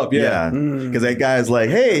to hook her up, yeah. Because that guy's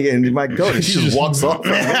like, hey, and you might go. And she just walks off.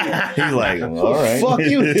 He's like, all right. Fuck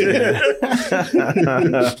you.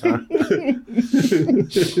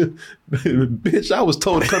 Bitch, I was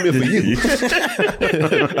told to come here for you.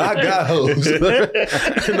 I got hoes.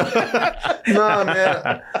 Nah,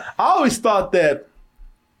 man. I always thought that,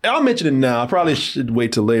 and I'll mention it now. I probably should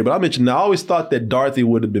wait till later, but I'll mention it now. I always thought that Dorothy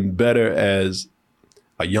would have been better as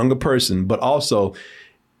a younger person, but also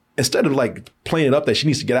instead of like playing it up that she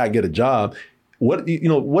needs to get out and get a job, what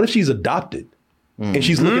if she's adopted and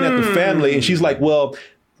she's looking at the family and she's like, well,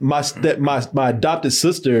 my adopted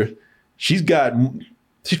sister, she's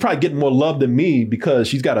probably getting more love than me because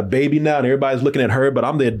she's got a baby now and everybody's looking at her, but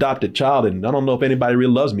I'm the adopted child and I don't know if anybody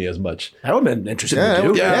really loves me as much. That would have been interesting to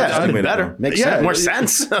do. Yeah, that would have been better. Makes sense. More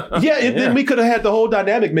sense. Then we could have had the whole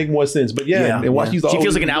dynamic make more sense. But and why she's she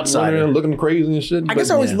feels like an outsider. Looking crazy and shit. I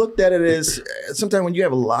guess I always looked at it as sometimes when you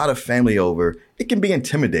have a lot of family over, it can be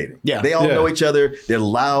intimidating. Yeah. They all know each other. They're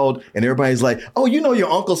loud and everybody's like, oh,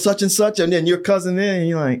 your uncle such and such and then your cousin there. And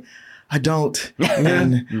you're like, I don't.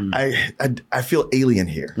 And I feel alien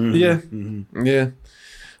here. Yeah.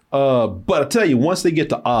 But I tell you, once they get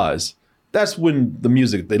to Oz, that's when the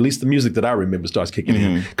music, at least the music that I remember, starts kicking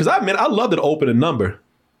in. Because I love the opening number.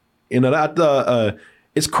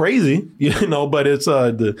 It's crazy, but it's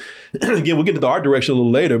again, we'll get to the art direction a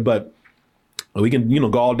little later, but we can,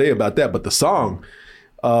 go all day about that. But the song,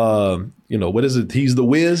 what is it? He's the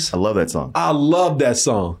Wiz. I love that song. I love that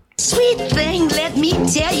song. Sweet thing, let me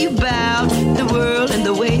tell you about the world and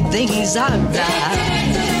the way things are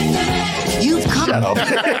right. You've come. Shut up.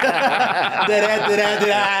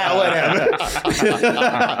 Whatever.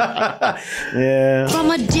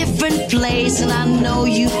 From a different place, and I know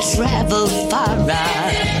you've traveled far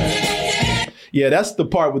right. Yeah, that's the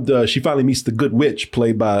part with she finally meets the good witch,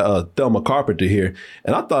 played by Thelma Carpenter here,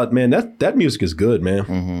 and I thought, man, that music is good,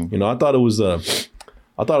 man. I thought it was a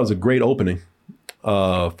great opening.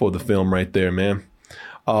 For the film right there, man.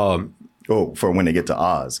 For when they get to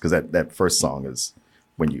Oz, because that first song is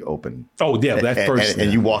when you open. Oh, yeah, that first.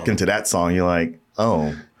 And you walk into that song, you're like,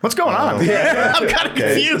 oh. What's going on? I'm kind of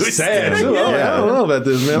confused. It's sad. I don't know about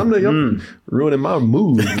this, man. I'm ruining my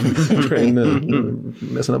mood,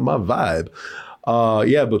 messing up my vibe.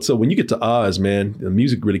 But so when you get to Oz, man, the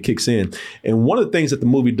music really kicks in. And one of the things that the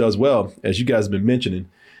movie does well, as you guys have been mentioning,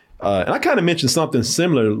 and I kind of mentioned something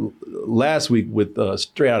similar last week with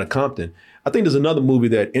Straight Outta Compton. I think there's another movie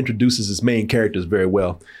that introduces its main characters very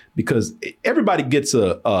well, because everybody gets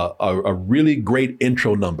a really great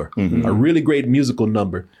intro number, a really great musical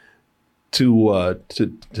number to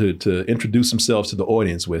introduce themselves to the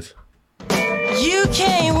audience with. You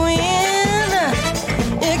can't win,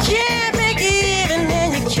 you can't make even,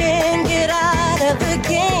 and you can't get out of the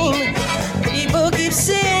game. People keep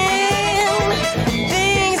saying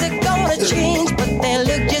things are gonna change, but they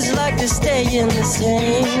look just like they're staying the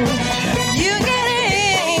same. You get in.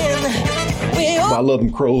 I love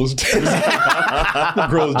them crows. The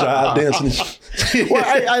crows jive dancing. Well,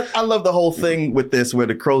 I love the whole thing with this, where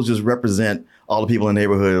the crows just represent all the people in the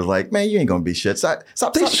neighborhood. Is like, man, you ain't gonna be shit. Stop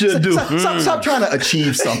trying to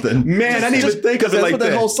achieve something. Man, I didn't even think of it like that. That's what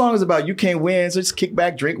that whole song is about. You can't win, so just kick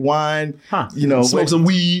back, drink wine, smoke some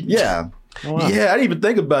weed. Yeah. Oh, wow. Yeah, I didn't even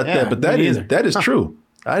think about that, but that is true.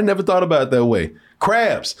 I never thought about it that way.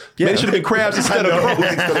 Crabs. Yeah. Maybe it should have been crabs instead of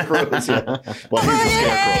crows. Well, he's a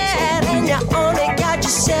scarecrow. And you only got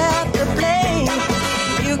yourself to blame.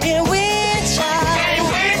 You can win, child.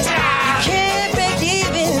 You can't break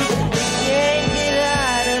even. You can't get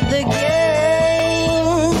out of the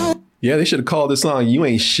game. Yeah, they should have called this song "You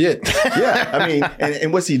Ain't Shit." Yeah, I mean,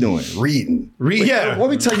 and what's he doing? Reading. Yeah.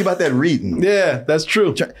 Let me tell you about that reading. Yeah, that's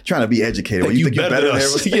true. Trying to be educated. Well, you think you're better than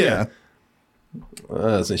everything? Yeah.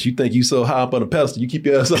 Since you think you so high up on a pedestal, you keep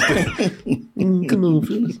your ass up there. Come on,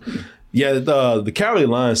 Phyllis. Yeah, the Cowardly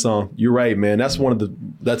Lion song. You're right, man. That's one of the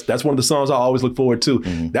one of the songs I always look forward to.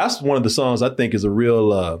 Mm-hmm. That's one of the songs I think is a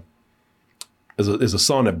real is a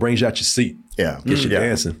song that brings you out your seat. Yeah, gets you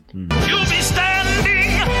dancing. You'll be standing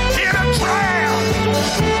in a tram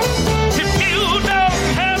if you don't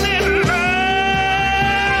have it around.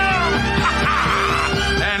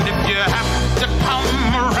 And if you have to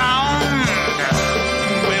come around,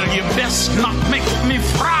 well, you best not make me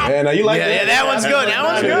frown. Yeah, now you like that? Yeah, that one's good. That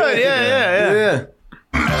one's good. Yeah.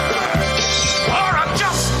 Or I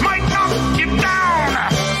just might knock you down.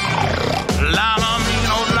 Line on me,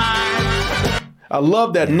 no line. I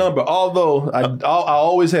love that number, although I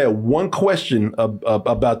always had one question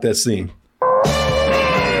about that scene.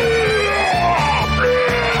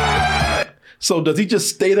 So does he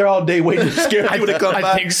just stay there all day waiting to scare people to come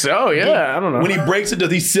by? I think so, yeah. I don't know. When he breaks it,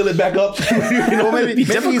 does he seal it back up? Maybe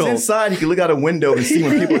he's inside. He can look out a window and see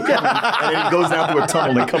when people are coming. And then he goes down through a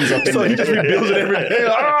tunnel and comes up in there. He just rebuilds it every day.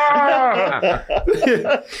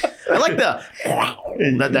 I like that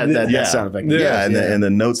sound effect. Yeah, and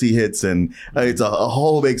the notes he hits, and it's a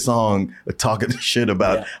whole big song talking shit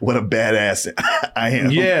about what a badass I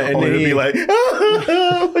am. Yeah, and then he'll be like,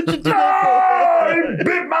 what you doing? He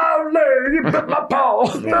bit my leg, he bit my paw.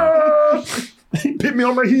 He bit me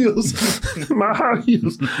on my heels, my high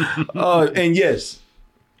heels. And yes,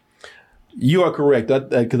 you are correct.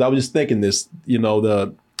 Because I was just thinking this,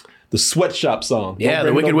 the Sweatshop song. Yeah,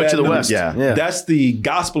 the Wicked Witch of the West. Yeah. That's the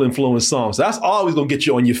gospel influenced song. So that's always going to get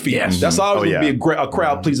you on your feet. Yes. That's always going to be a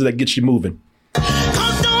crowd pleaser that gets you moving.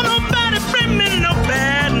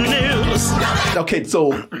 Okay,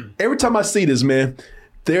 so every time I see this, man,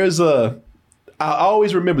 I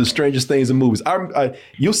always remember the strangest things in movies.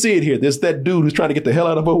 You'll see it here. There's that dude who's trying to get the hell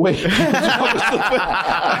out of her way. When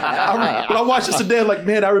I watched this today, I'm like,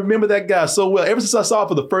 man, I remember that guy so well. Ever since I saw it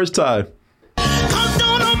for the first time.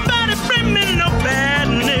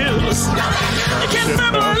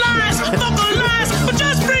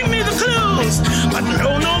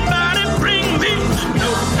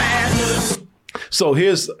 So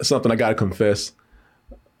here's something I gotta confess.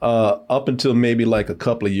 Up until maybe like a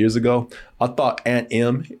couple of years ago, I thought Aunt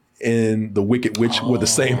M and the Wicked Witch were the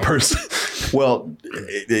same person. Well,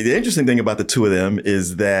 the interesting thing about the two of them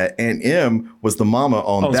is that Aunt M was the mama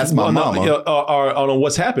on That's My Mama. On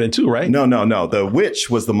What's Happening too, right? No. The witch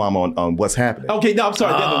was the mama on What's Happening. Okay, no, I'm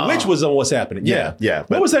sorry. The witch was on What's Happening. Yeah.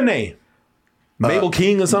 What was her name? Mabel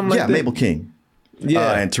King or something like that? Yeah, Mabel King.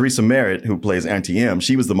 Yeah. And Teresa Merritt, who plays Auntie M,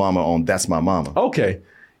 she was the mama on That's My Mama. Okay.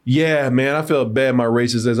 Yeah, man, I felt bad my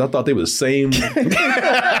racist as I thought they were the same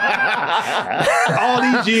all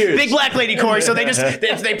these years. Big black lady, Corey. So they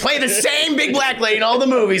play the same big black lady in all the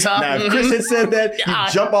movies, huh? Now, if Chris had said that,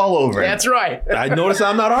 he'd jump all over it. That's right. I notice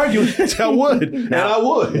I'm not arguing. I would. Now, and I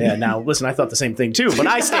would. Yeah, now, listen, I thought the same thing too, but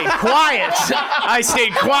I stayed quiet. I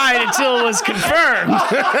stayed quiet until it was confirmed.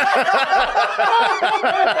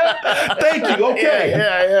 Thank you. Okay.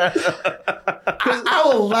 Yeah.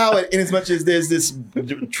 I'll allow it in as much as there's this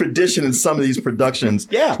tradition in some of these productions.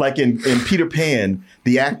 Yeah. Like in Peter Pan,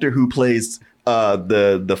 the actor who plays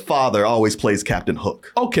the father always plays Captain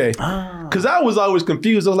Hook. Okay. Because I was always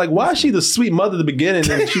confused. I was like, why is she the sweet mother at the beginning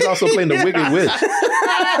and she's also playing the Wicked Witch?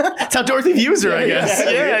 That's how Dorothy views her, I guess.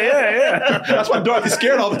 Yeah. That's why Dorothy's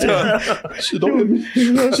scared all the time. She don't let me.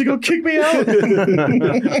 She gonna kick me out. You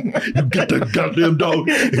get that goddamn dog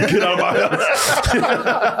and get out of my house.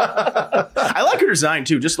 I like her design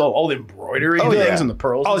too. Just all the embroidery things and the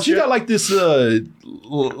pearls. Oh, and she shit. got like this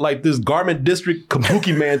garment district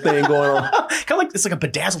kabuki man thing going on. Kind of like it's like a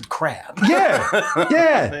bedazzled crab. Yeah.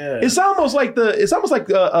 It's almost like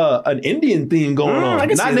an Indian theme going on.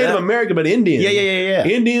 Not Native American, but Indian. Yeah.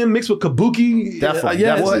 Definitely mixed with kabuki. Definitely.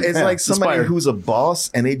 Well, it's like somebody who's a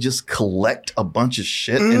boss and they just collect a bunch of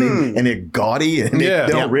shit and they're gaudy and they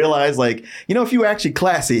don't realize, like, if you were actually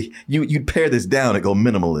classy, you'd pare this down and go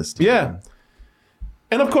minimalist. Yeah.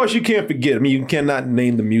 And of course, you can't forget. I mean, you cannot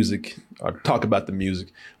name the music or talk about the music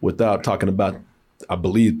without talking about, I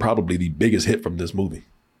believe, probably the biggest hit from this movie.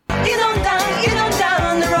 You don't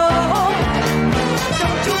down the road.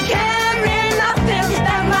 Don't you carry nothing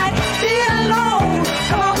that might be alone.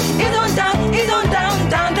 Come on, you don't down.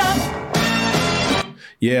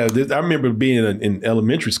 Yeah, I remember being in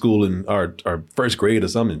elementary school in our first grade or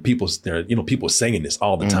something. And people were singing this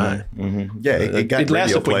all the time. Yeah, it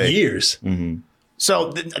lasted for years.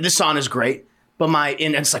 So this song is great. But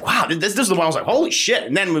and it's like, wow, this is the one I was like, holy shit.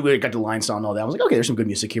 And then we got to line song and all that. I was like, okay, there's some good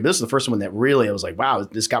music here. But this is the first one that really, I was like, wow,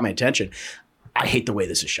 this got my attention. I hate the way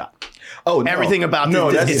this is shot. Oh, no. Everything about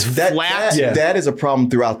this is flat. That is a problem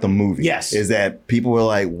throughout the movie. Yes. Is that people were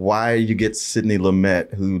like, why you get Sidney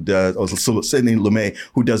Lumet, who does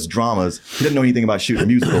dramas. He doesn't know anything about shooting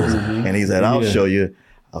musicals. And he said, I'll show you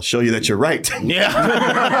that you're right.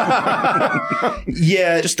 Yeah.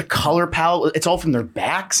 Just the color palette. It's all from their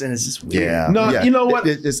backs and it's just weird. Yeah. No, you know what?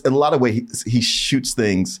 It's in a lot of ways he shoots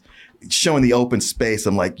things showing the open space.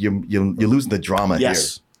 I'm like, you're losing the drama here.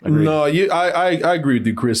 Agreed. No, I agree with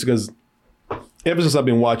you, Chris, because ever since I've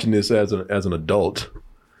been watching this as an adult,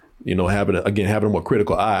 having a more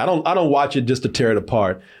critical eye. I don't watch it just to tear it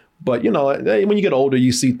apart. But, when you get older,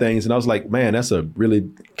 you see things. And I was like, man, that's a really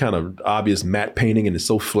kind of obvious matte painting and it's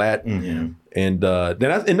so flat. Mm-hmm. And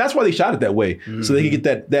that's why they shot it that way. Mm-hmm. So they could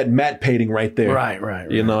get that matte painting right there.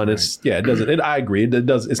 Right. And it's, it doesn't, I agree.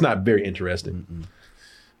 It's not very interesting.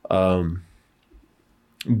 Mm-hmm.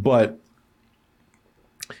 But,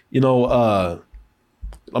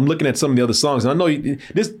 I'm looking at some of the other songs. And I know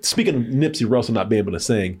speaking of Nipsey Russell not being able to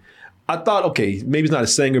sing, I thought, okay, maybe he's not a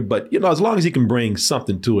singer, but as long as he can bring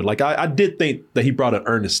something to it. Like I did think that he brought an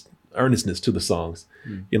earnestness to the songs.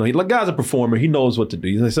 The guy's a performer. He knows what to do.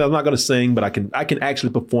 He said, I'm not going to sing, but I can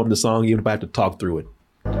actually perform the song even if I have to talk through it.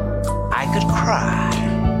 I could cry.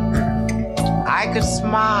 I could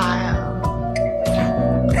smile.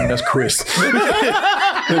 That's Chris.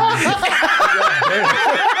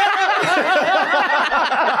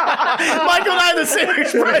 Michael and I have the same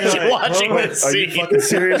expression watching this scene. Are you fucking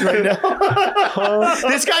serious right now?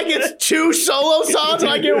 This guy gets 2 solo songs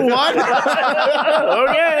and I get 1?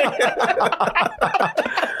 Okay.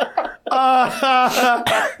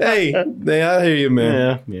 Hey, I hear you,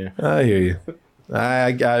 man. Yeah. I hear you.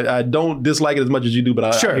 I don't dislike it as much as you do, but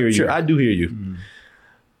I hear you. I do hear you.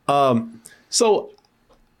 So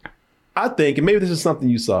I think, and maybe this is something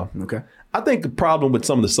you saw. Okay. I think the problem with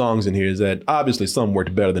some of the songs in here is that obviously some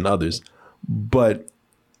worked better than others, but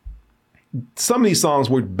some of these songs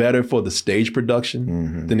work better for the stage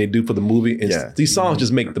production than they do for the movie. And these songs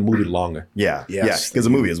just make the movie longer. Yeah. Because the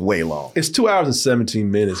movie is way long. It's 2 hours and 17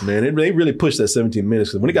 minutes, man. They really pushed that 17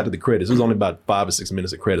 minutes. When it got to the credits, it was only about 5 or 6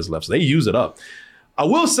 minutes of credits left. So they use it up. I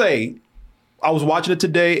will say, I was watching it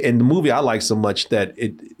today, and the movie I like so much that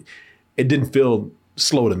it didn't feel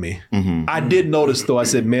slow to me. I did notice, though, I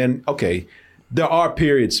said, man, okay, there are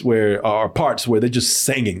parts where they're just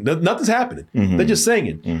singing. Nothing's happening. They're just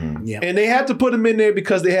singing. And they had to put them in there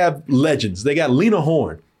because they have legends. They got Lena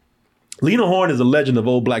Horne. Lena Horne is a legend of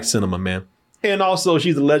old black cinema, man. And also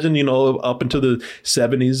she's a legend, up into the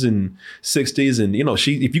 70s and 60s. And,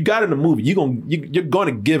 if you got in the movie, you're going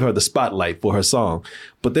to give her the spotlight for her song.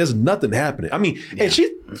 But there's nothing happening. I mean, and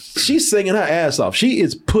she's singing her ass off. She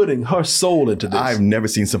is putting her soul into this. I've never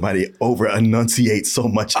seen somebody over enunciate so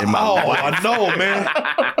much in my life. Oh, I know, man.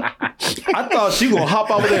 I thought she was gonna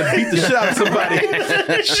hop over there and beat the shit out of somebody.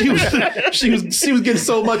 She was getting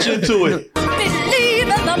so much into it. Believe in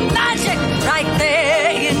the magic right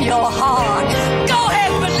there in your heart. Go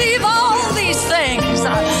ahead, believe all these things.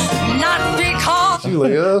 Not because She was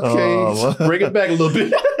like, okay, bring it back a little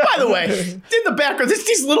bit. By the way, in the background, there's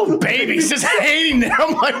these little babies just hanging there.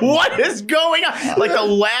 I'm like, what is going on? Like the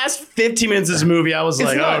last 15 minutes of this movie, I was It's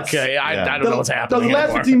like, nuts. okay, I don't know what's happening. The last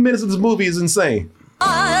anymore. 15 minutes of this movie is insane.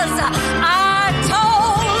 I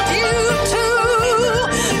told you to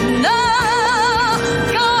know.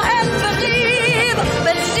 Go ahead and believe,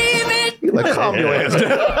 but see me. You're like, calm your ass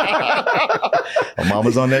down. My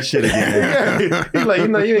mama's on that shit again. He's like,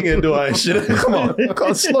 you ain't gonna do all that shit. Come on,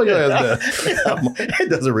 slow your ass down. It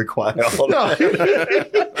doesn't require all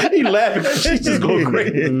that. He laughing. She's just going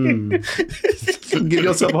crazy. Give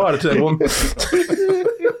yourself a heart attack, woman.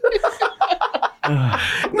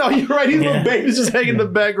 No, you're right. These little babies just hanging in the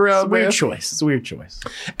background, It's a man. weird choice. It's a weird choice.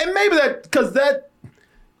 And maybe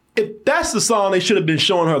if that's the song they should have been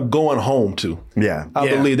showing her going home to. Yeah. I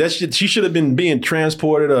believe that she should have been being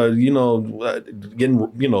transported or, getting,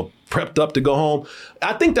 prepped up to go home.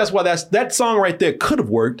 I think that's why that song right there could have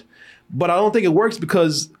worked, but I don't think it works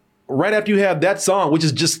because right after you have that song, which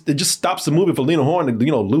is it just stops the movie for Lena Horne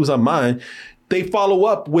to, lose her mind, they follow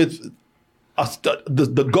up with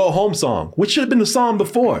the Go Home song, which should have been the song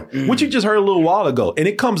before, which you just heard a little while ago. And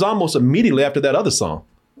it comes almost immediately after that other song.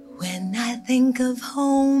 When I think of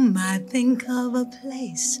home, I think of a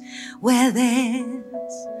place where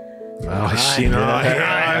there's Oh, shit.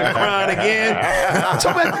 I'm crying again.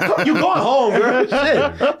 You going home, girl.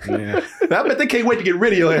 Shit. I bet they can't wait to get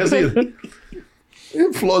rid of your ass either.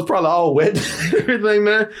 Your floor's probably all wet. Everything,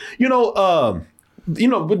 man. But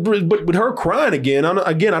with her crying again,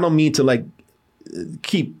 I don't mean to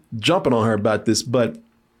keep jumping on her about this, but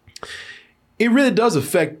it really does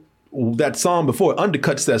affect that song before. It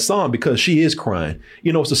undercuts that song because she is crying.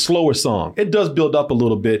 It's a slower song. It does build up a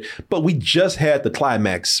little bit, but we just had the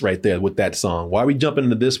climax right there with that song. Why are we jumping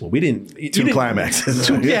into this one? We didn't. Two climaxes.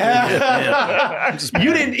 Yeah.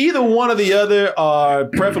 You didn't either one or the other, or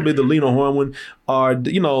preferably the Lena Horne one, or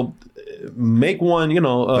make one.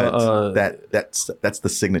 That's the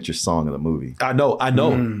signature song of the movie. I know,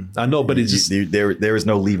 but it's just there is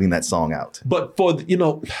no leaving that song out. But for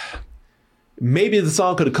maybe the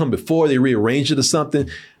song could have come before they rearranged it or something.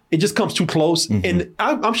 It just comes too close, and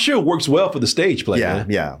I'm sure it works well for the stage play. Yeah,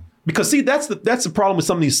 man. yeah. Because see, that's the problem with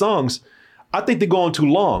some of these songs. I think they're going too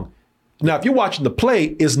long. Now, if you're watching the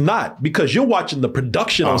play, it's not, because you're watching the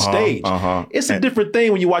production on stage. It's a different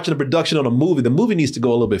thing when you're watching the production on a movie. The movie needs to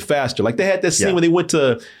go a little bit faster. Like they had that scene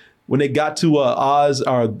when they got to Oz,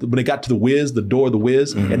 or when they got to the Wiz, the door of the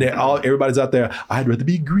Wiz, and everybody's out there. I'd rather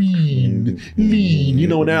be green,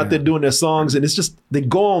 lean. And they're out there doing their songs, and it's just they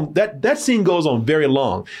go on. That scene goes on very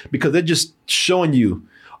long because they're just showing you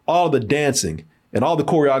all the dancing and all the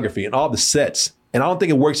choreography and all the sets. And I don't think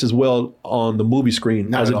it works as well on the movie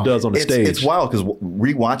screen as it does on the stage. It's wild because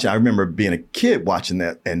rewatching, I remember being a kid watching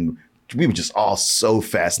that, and we were just all so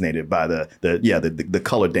fascinated by the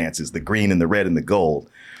color dances, the green and the red and the gold.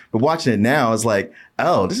 But watching it now, it's like,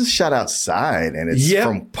 oh, this is shot outside, and it's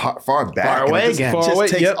from far back, far away again. It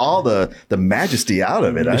just takes all the majesty out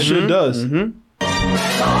of it. It sure does.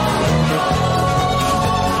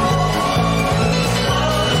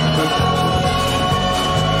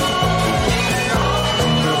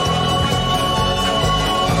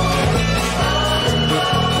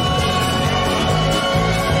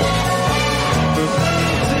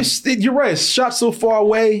 You're right. It's shot so far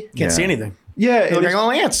away. Can't see anything. Yeah. Look like all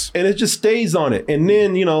ants. And it just stays on it. And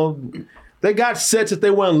then, they got sets that they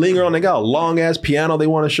want to linger on. They got a long ass piano they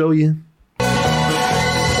want to show you.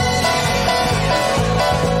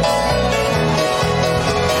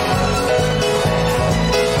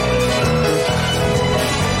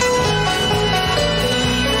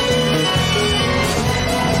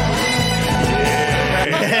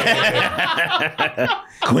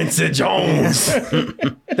 Quincy Jones.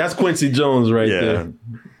 That's Quincy Jones right there.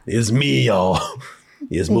 It's me, y'all.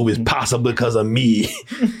 This movie's possible because of me.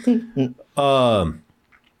 Some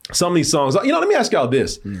of these songs, let me ask y'all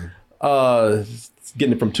this.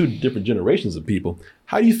 Getting it from two different generations of people.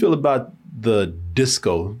 How do you feel about the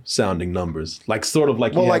disco sounding numbers? Like sort of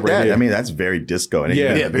like, well, like right that. here. I mean, that's very disco. And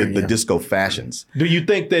the disco fashions. Do you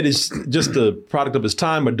think that it's just a product of its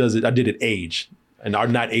time, or did it age? And are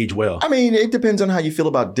not age well? I mean, it depends on how you feel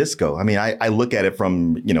about disco. I mean, I look at it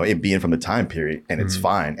from, it being from the time period, and it's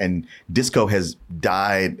fine. And disco has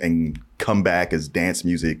died and come back as dance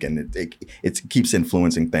music, and it keeps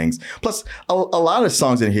influencing things. Plus, a lot of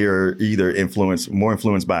songs in here are either more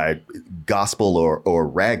influenced by gospel or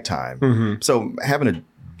ragtime. So having a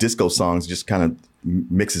disco songs just kind of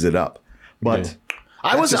mixes it up. But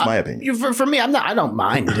that's just my opinion. For me, I don't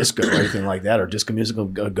mind disco or anything like that, or disco music.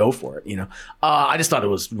 Go for it. I just thought it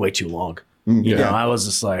was way too long. You know, I was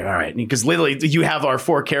just like, all right, because literally you have our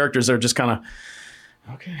 4 characters that are just kind of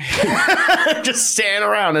just standing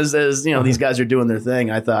around as you know these guys are doing their thing.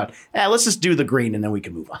 I thought, let's just do the green and then we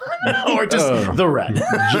can move on, or just the red.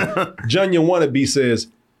 John Your Wannabe says,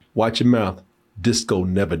 "Watch your mouth. Disco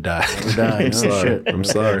never died." I'm sorry. I'm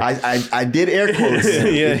sorry. I did air quotes.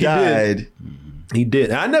 Yeah, he died. Did. He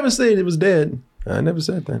did. I never said it was dead. I never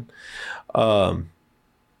said that.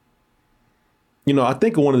 You know, I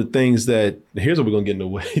think one of the things that here's what we're gonna get in the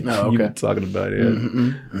way. You've been talking about it.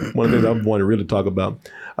 One of the things I want to really talk about.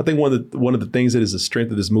 I think one of the things that is the strength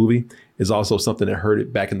of this movie is also something that hurt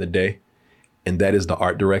it back in the day, and that is the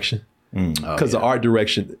art direction. Because the art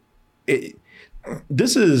direction,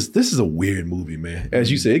 this is a weird movie, man. As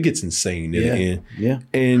you said, it gets insane in the end. Yeah.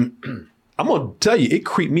 And I'm gonna tell you, it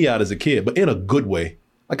creeped me out as a kid, but in a good way.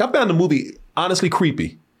 Like I found the movie honestly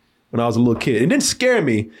creepy when I was a little kid. It didn't scare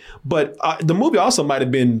me, but the movie also might have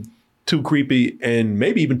been too creepy and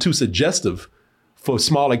maybe even too suggestive for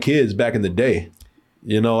smaller kids back in the day.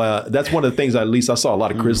 You know, that's one of the things at least I saw a lot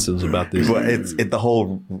of criticisms about this. Well, it's the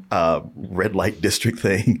whole red light district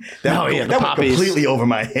thing. That went poppies. completely over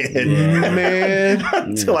my head, man.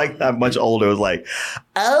 Until I got much older, I was like,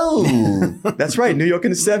 oh, that's right, New York in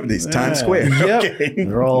the 70s, Times Square. Yep. Okay.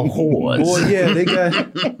 They're all whores. Boy, yeah,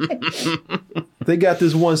 they got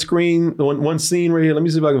this one scene right here. Let me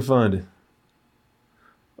see if I can find it.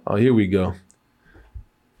 Oh, here we go.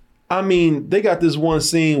 I mean, they got this one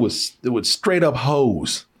scene with straight up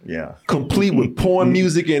hoes. Yeah. Complete with porn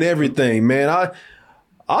music and everything, man. I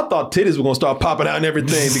thought titties were gonna start popping out and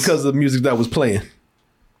everything because of the music that was playing.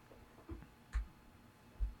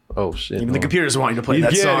 Oh shit. Even the computers want you to play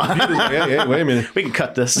that song. Yeah, wait a minute. We can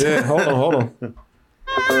cut this. Yeah, hold on.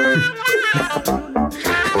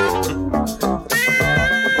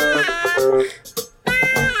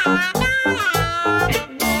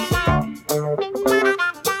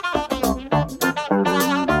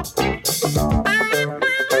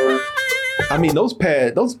 I mean, those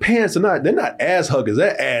pants are they're not ass huggers,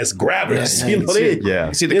 they're ass grabbers. You know,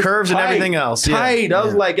 you see the curves tight, and everything else. Tight. I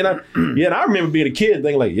was like, and I remember being a kid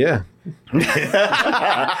thinking like,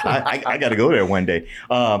 I got to go there one day.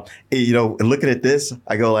 You know, looking at this,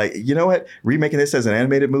 I go like, you know what? Remaking this as an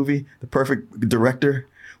animated movie, the perfect director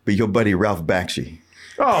be your buddy Ralph Bakshi.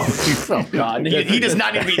 Oh God! He does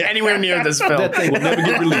not need to be anywhere near this film. That thing will never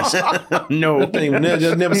get released. No, that thing will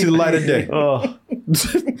never see the light of day. Oh.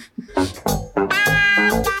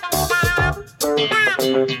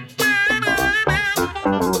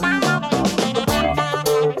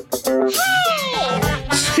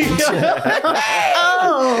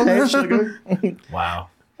 Wow.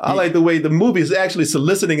 I like the way the movie is actually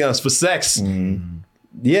soliciting us for sex.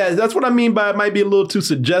 Yeah, that's what I mean by it might be a little too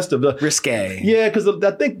suggestive. Risque. Yeah, because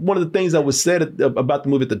I think one of the things that was said about the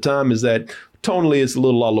movie at the time is that tonally it's a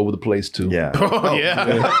little all over the place too. Yeah. Oh,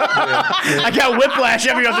 yeah. I got whiplash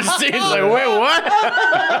every other scene. It's like, wait, what?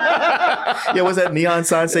 Yeah, what's that neon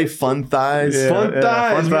sign say? Fun thighs? Yeah, fun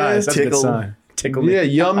thighs, fun man. thighs. That's a good sign. Tickle me. Yeah,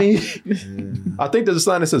 yummy. I think there's a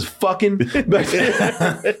sign that says fucking back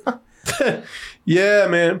there. Yeah,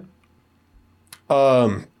 man.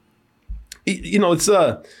 You know, I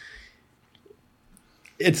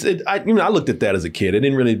looked at that as a kid. I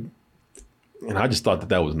didn't really, and I just thought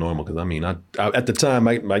that was normal because I mean, I at the time,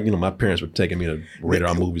 my parents were taking me to rated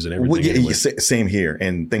R movies and everything. Well, yeah, anyway. same here,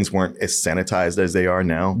 and things weren't as sanitized as they are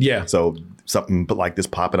now. Yeah, so something but like this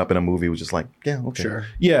popping up in a movie was just like, yeah, okay, sure.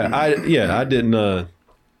 Yeah, I didn't.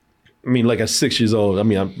 I mean, like at 6 years old, I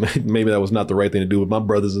mean, maybe that was not the right thing to do. But my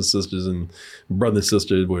brothers and sisters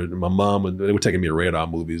my mom, they were taking me to rated R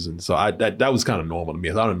movies, and so that was kind of normal to me.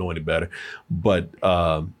 I don't know any better. But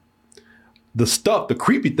the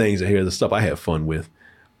creepy things in here, the stuff I had fun with,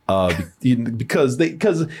 because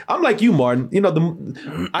I'm like you, Martin. You know,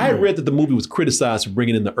 I had read that the movie was criticized for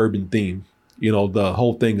bringing in the urban theme. You know, the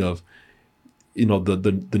whole thing of, you know,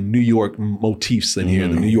 the New York motifs in here,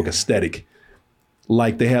 the New York aesthetic.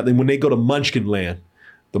 Like when they go to Munchkin Land,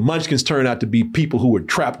 the Munchkins turn out to be people who were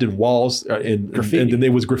trapped in walls and then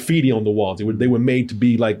there was graffiti on the walls. They were made to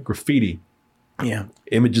be like graffiti. Yeah.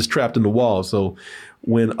 Images trapped in the walls. So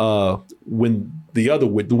when the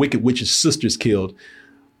Wicked Witch's sister's killed,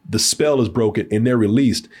 the spell is broken and they're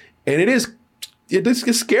released. And it's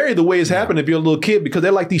scary the way it's happened if you're a little kid, because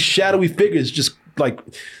they're like these shadowy figures just like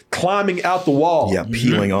climbing out the wall. Yeah,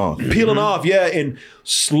 peeling off. Peeling off, yeah, and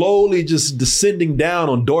slowly just descending down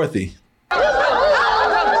on Dorothy.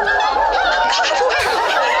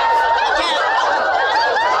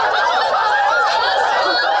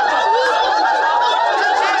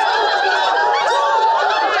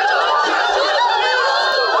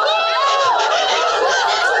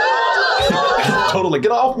 shoulder, like,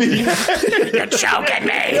 get off me. You're choking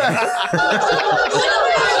me.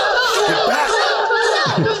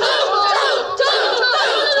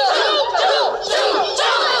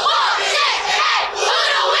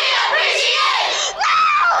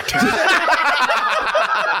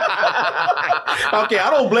 Okay, I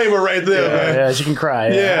don't blame her right there, man. Yeah, she can cry.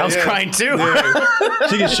 I was crying too. Yeah.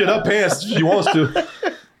 She can shit her pants if she wants to.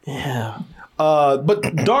 Yeah. But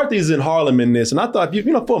Dorothy's in Harlem in this, and I thought,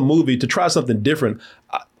 for a movie to try something different.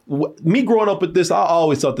 Me growing up with this, I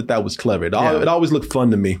always thought that was clever. It always looked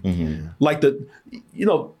fun to me. Mm-hmm. Like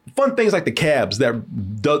fun things like the cabs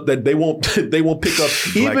that they won't pick up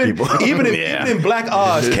even in Black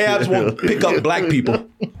Oz, cabs won't pick up black people.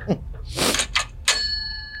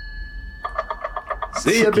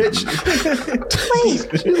 See ya, bitch.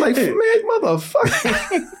 Wait. She's like, man,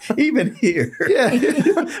 motherfucker. Even here. Yeah.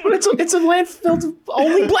 But it's a landfill of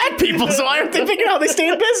only black people, so why aren't they figuring out how they stay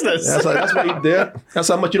in business? That's why you there. That's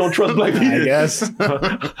how much you don't trust black people. I guess.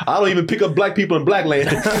 I don't even pick up black people in black land.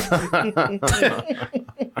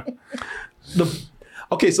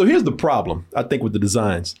 Okay, so here's the problem, I think, with the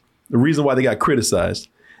designs. The reason why they got criticized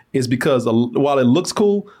is because while it looks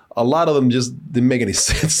cool, a lot of them just didn't make any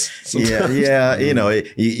sense. Yeah.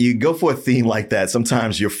 You go for a theme like that.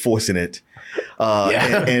 Sometimes you're forcing it.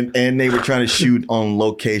 And they were trying to shoot on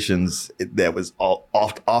locations that was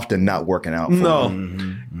often not working out for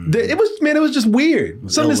them. It was just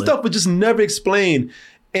weird. Some of this stuff was just never explained.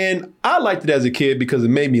 And I liked it as a kid because it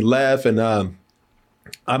made me laugh. And at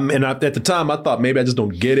the time, I thought maybe I just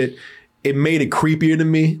don't get it. It made it creepier to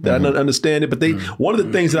me that I don't understand it. But one of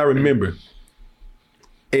the things that I remember,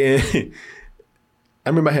 and I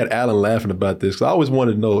remember I had Alan laughing about this because I always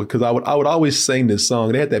wanted to know, because I would always sing this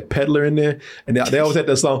song. They had that peddler in there, and they always had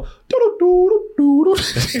that song.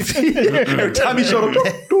 Every time he showed up,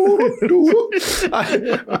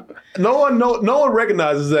 no one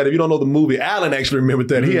recognizes that if you don't know the movie. Alan actually remembered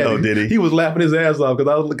that. Did he? He was laughing his ass off because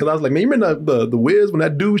I was like, man, you remember the Wiz when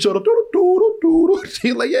that dude showed up?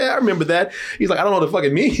 He's like, yeah, I remember that. He's like, I don't know what the fuck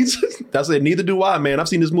it means. I said, neither do I, man. I've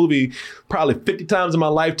seen this movie probably 50 times in my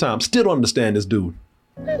lifetime. Still don't understand this dude.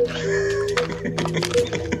 Damn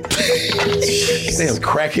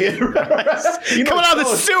crackhead. Coming out of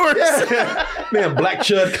the sewers. Yeah. Man, Black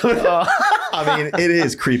Chud coming out. I mean, it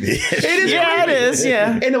is creepy. It is creepy. It is,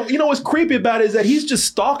 yeah. And what's creepy about it is that he's just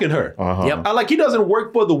stalking her. Uh-huh. Yep. He doesn't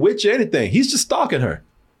work for the witch or anything. He's just stalking her.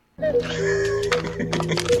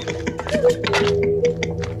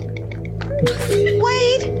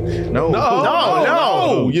 Wait.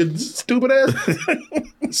 No, you stupid ass.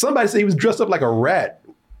 Somebody said he was dressed up like a rat.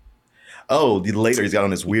 Oh, later he's got on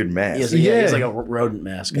this weird mask. He has like a rodent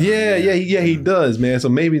mask on. Yeah, he does, man. So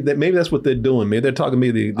maybe that's what they're doing. Maybe they're talking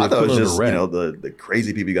maybe I thought it was just the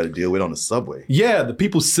crazy people you got to deal with on the subway. Yeah, the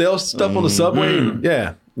people sell stuff on the subway.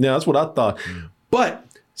 Yeah, that's what I thought. But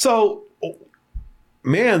so,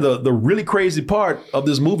 man, the really crazy part of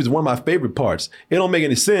this movie is one of my favorite parts. It don't make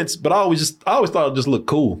any sense, but I always thought it just looked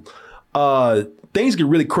cool. Things get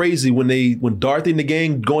really crazy when Dorothy and the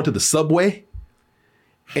gang go into the subway.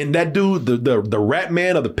 And that dude, the rat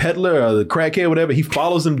man or the peddler or the crackhead, whatever, he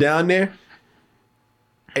follows him down there.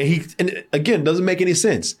 And again, doesn't make any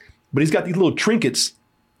sense. But he's got these little trinkets,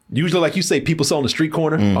 usually like you say, people sell on the street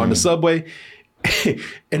corner or on the subway.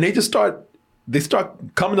 And they start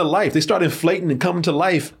coming to life. They start inflating and coming to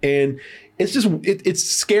life. And it's just, it's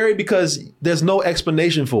scary because there's no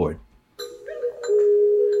explanation for it.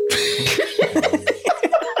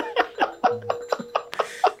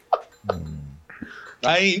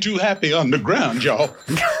 I ain't too happy underground, y'all.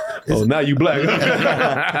 Oh, now you black.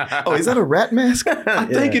 Oh, is that a rat mask? I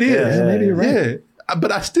think it is. Yeah, maybe a rat. Yeah.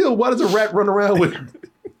 But why does a rat run around with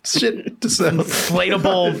shit to sell?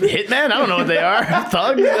 Inflatable hitmen? I don't know what they are.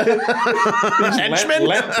 Thugs? Henchmen?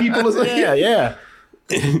 Lap people or something? Yeah.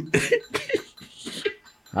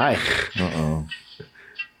 Hi. Uh-oh.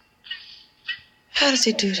 How does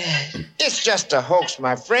he do that? It's just a hoax,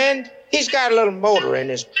 my friend. He's got a little motor in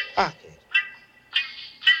his pocket.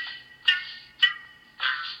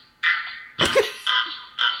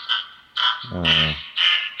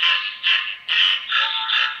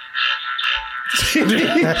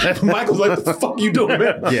 Michael's like, what the fuck you doing,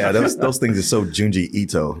 man? Yeah, those things are so Junji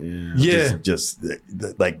Ito. Yeah. Just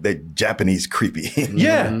like the Japanese creepy.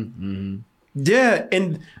 Yeah. Mm-hmm. Yeah.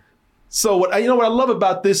 And so what I love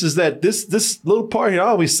about this is that this little part here, I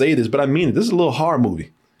always say this, but I mean it. This is a little horror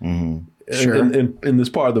movie. Mm-hmm. Sure. In this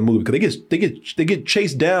part of the movie, because they get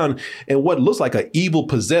chased down in what looks like an evil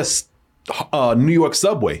possessed New York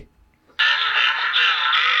subway.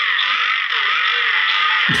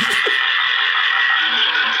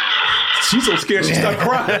 She's so scared she started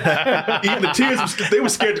crying. Even the tears, they were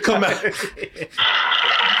scared to come out.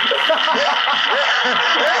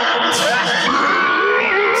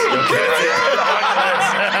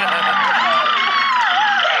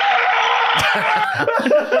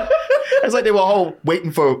 It's like they were all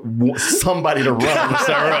waiting for somebody to run.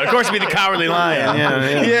 Of course, it'd be the Cowardly Lion.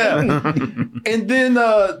 Yeah. And then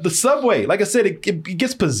the subway, like I said, it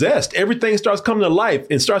gets possessed. Everything starts coming to life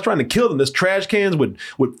and starts trying to kill them. There's trash cans with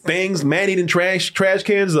things, man-eating trash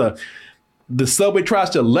cans. The subway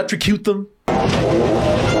tries to electrocute them. He's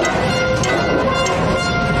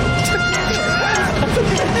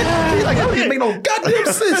like, I don't even make no goddamn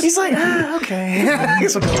sense. He's like, okay. I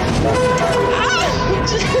guess I'll go.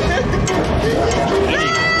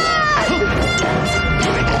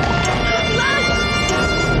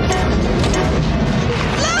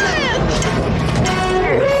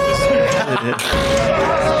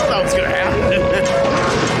 That was gonna happen.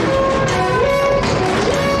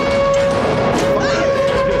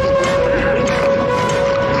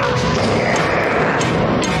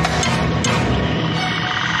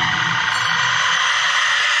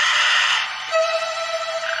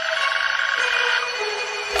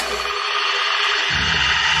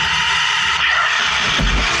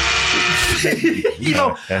 You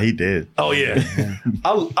know, yeah, he did. Oh yeah,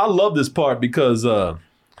 I love this part because they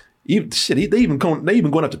even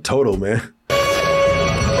going up to Toto, man.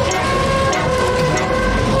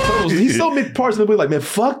 He's so many parts of the movie like, man,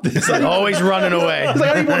 fuck this. Always running away. He's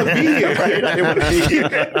like, I didn't want to be here. Right? I didn't want to be here.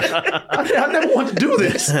 I never want to do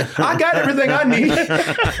this. I got everything I need.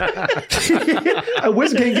 A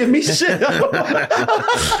wizard can't give me shit. I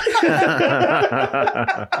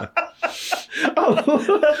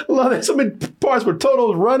love that. So many parts where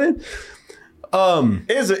Toto's running.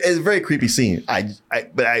 It's a very creepy scene.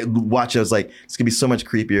 But I watch it. I was like, it's gonna be so much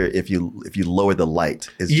creepier if you lower the light.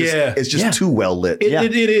 It's just too well lit.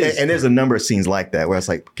 It is. And there's a number of scenes like that where it's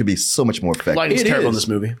like could be so much more effective. Lighting's terrible in this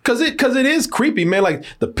movie because it is creepy, man. Like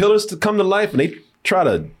the pillars to come to life and they try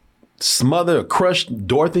to smother or crush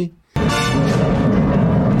Dorothy.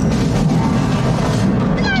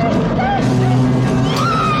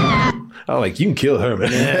 Oh, like you can kill her, man.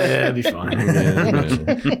 Yeah, it'd be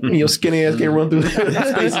fine. Your skinny ass can't run through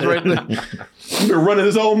that. Spaces right there. You've been running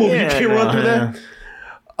this whole movie. You can't run through that.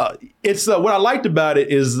 It's what I liked about it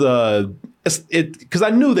is because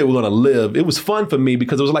I knew they were going to live. It was fun for me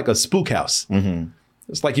because it was like a spook house. Mm-hmm.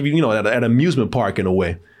 It's like if at an amusement park in a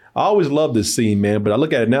way. I always loved this scene, man. But I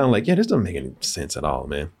look at it now, I'm like, yeah, this doesn't make any sense at all,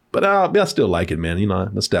 man. But I still like it, man.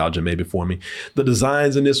 Nostalgia maybe for me. The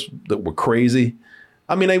designs in this that were crazy.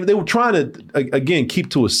 I mean, they were trying to, again, keep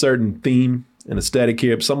to a certain theme and aesthetic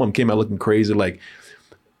here. Some of them came out looking crazy, like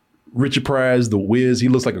Richard Pryor's The Wiz. He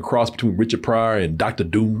looks like a cross between Richard Pryor and Dr.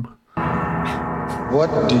 Doom.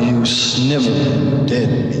 What do you snivel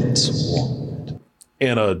deadbeats want?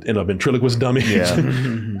 And a ventriloquist dummy. Yeah.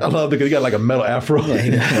 I love it because he got like a metal afro.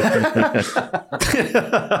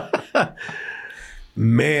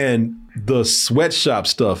 Man, the sweatshop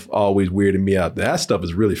stuff always weirded me out. That stuff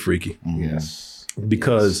is really freaky. Yes.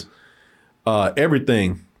 Because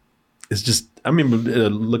everything is just, I remember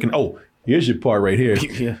looking, here's your part right here.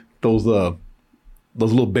 Yeah. Those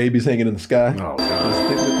little babies hanging in the sky. Oh,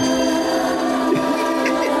 God.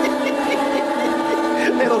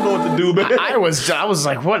 They don't know what to do, man. I was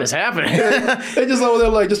like, what is happening? They just over there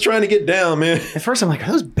like just trying to get down, man. At first I'm like,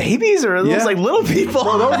 are those babies or are those like little people?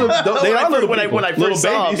 Bro, they are little people. When I first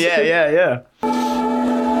saw them. Yeah.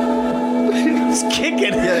 Just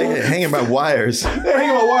kicking. Yeah, hanging by wires. They're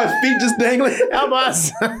hanging by wires, feet just dangling. Help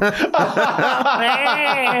us.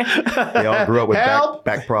 They all grew up with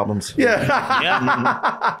back problems. Yeah.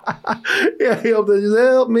 Just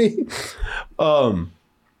help me.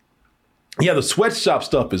 Yeah, the sweatshop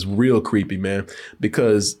stuff is real creepy, man,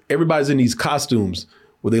 because everybody's in these costumes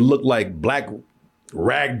where they look like black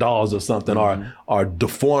rag dolls or something, or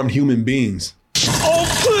deformed human beings. Oh,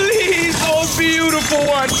 please, oh, beautiful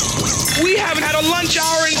one. We haven't had a lunch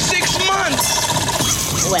hour in 6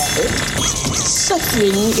 months. Well,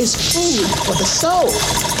 suffering is food for the soul.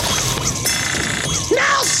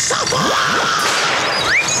 Now suffer!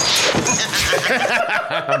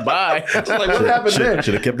 Bye. Like, what happened there?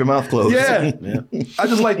 Should have kept your mouth closed. Yeah. I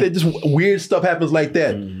just like that. Just weird stuff happens like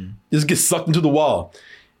that. Just get sucked into the wall.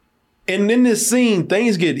 And in this scene,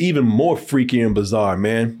 things get even more freaky and bizarre,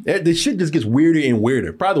 man. This shit just gets weirder and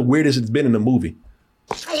weirder. Probably the weirdest it's been in the movie.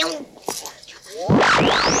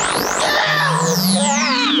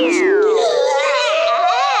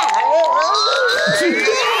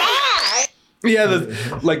 Yeah,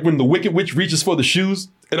 like when the Wicked Witch reaches for the shoes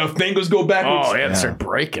And our fingers go backwards. Oh, yeah, they start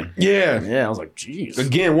breaking. Yeah. Yeah, I was like, geez.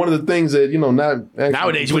 Again, one of the things that,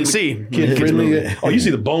 Nowadays you wouldn't see. Kid friendly. Oh, you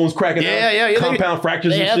see the bones cracking up? Yeah. Compound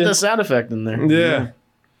fractures They and have shit. the sound effect in there. Yeah.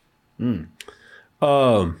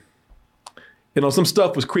 Some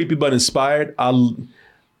stuff was creepy but inspired. I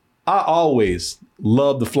always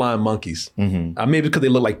loved the flying monkeys. Maybe because they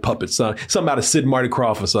look like puppets. Something out of Sid and Marty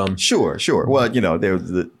Krofft or something. Sure. Well, there was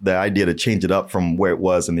the idea to change it up from where it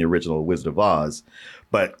was in the original Wizard of Oz.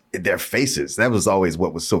 But their faces, that was always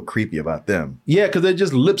what was so creepy about them. Yeah, because they're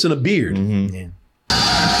just lips and a beard. Yeah.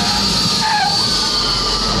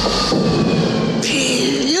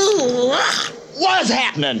 What is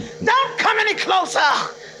happening? Don't come any closer.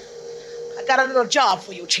 I got a little job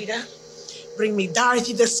for you, Cheetah. Bring me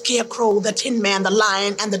Dorothy the Scarecrow, the Tin Man, the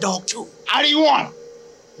Lion, and the dog, too. How do you want 'em?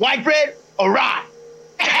 White bread or rye?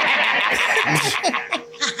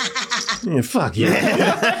 Yeah, fuck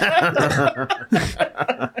yeah.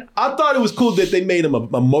 I thought it was cool that they made him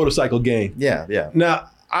a motorcycle gang. Yeah.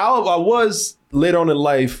 Now, I was later on in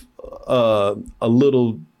life a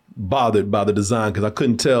little bothered by the design because I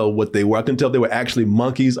couldn't tell what they were. I couldn't tell if they were actually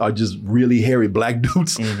monkeys or just really hairy black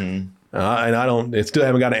dudes. And I still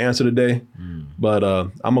haven't got an answer today. But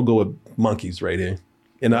I'm gonna go with monkeys right here.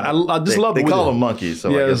 And I just love the way they call them monkeys.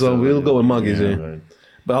 So yeah, so we'll go with monkeys here. Right.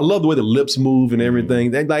 But I love the way the lips move and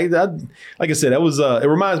everything. Like I said, that was it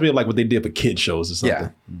reminds me of like what they did for kid shows or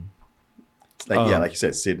something. Yeah. Like you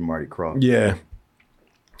said, Sid and Marty Krofft. Yeah.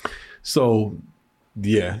 So,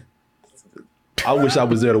 yeah. I wish I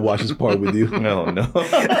was there to watch this part with you. No. I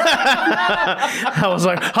was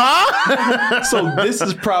like, huh? So this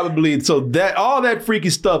is probably that all that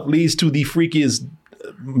freaky stuff leads to the freakiest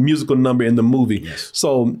musical number in the movie. Yes.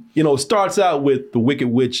 So, it starts out with the Wicked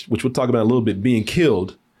Witch, which we'll talk about in a little bit, being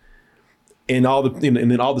killed. And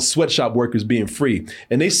and then all the sweatshop workers being free.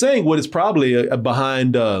 And they sang what is probably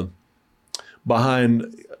behind Ease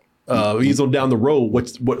on Down the Road,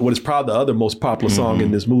 what is probably the other most popular song in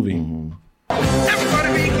this movie.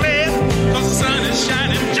 Everybody be glad, 'cause the sun is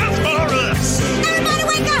shining just for us. Everybody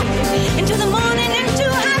wake up into the morning, into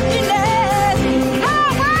happiness.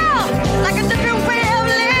 Oh, wow, like a different way of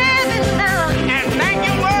living now. And thank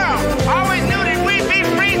you, world. Always knew that we'd be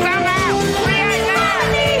free somehow. Free ain't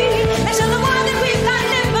now. And show the world that we've got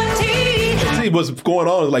liberty. See what's going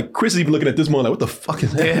on. Like Chris is even looking at this moment like, what the fuck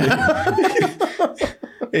is that?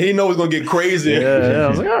 And he knows it's gonna get crazy. Yeah, I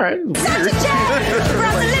was like, all right. Such a chance for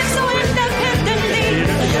us to live so independently.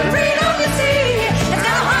 Freedom you see, it's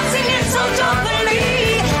got a heart singing so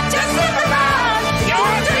joyfully. Just live the life, you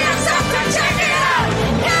owe it to yourself to check it out.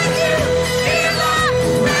 Can you feel love?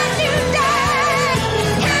 Can you dance?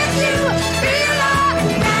 Can you feel love?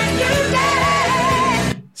 Can you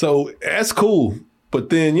dance? So that's cool. But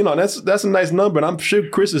then, that's a nice number. And I'm sure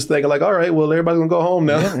Chris is thinking like, all right, well, everybody's going to go home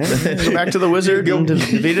now. Go back to the wizard and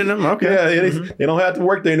defeated him. Okay. Yeah, they don't have to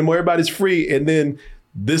work there anymore. Everybody's free. And then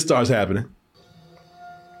this starts happening.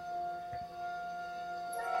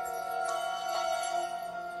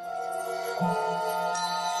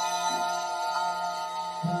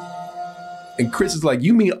 And Chris is like,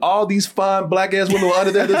 you mean all these fine black ass women were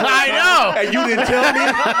under there? I know. And you didn't tell me?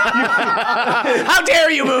 How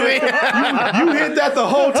dare you, movie? You hit that the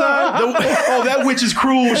whole time? That witch is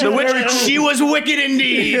cruel. She was wicked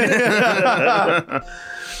indeed.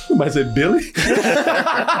 Somebody said Billy? Who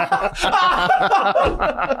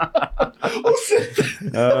said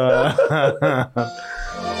that?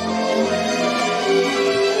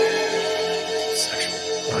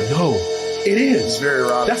 I know. It is. It's very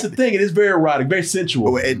erotic. That's the thing. It is very erotic, very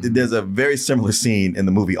sensual. There's a very similar scene in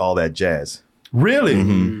the movie All That Jazz. Really?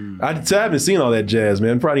 I haven't seen All That Jazz,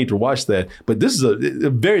 man. Probably need to watch that. But this is a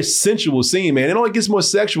very sensual scene, man. It only gets more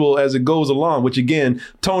sexual as it goes along, which again,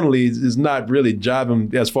 tonally is not really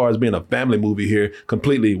jiving as far as being a family movie here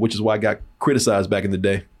completely, which is why I got criticized back in the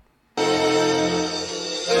day.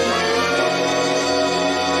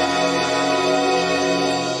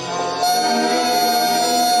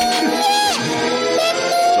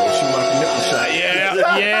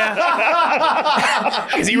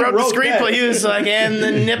 Because he wrote the screenplay, he was like, and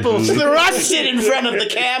the nipple thrusted in front of the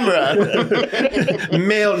camera.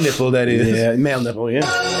 Male nipple, that is. Yeah, male nipple, yeah.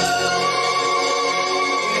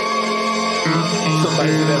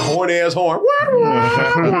 Somebody with that horny ass horn.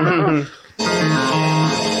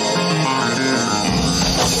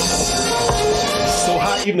 So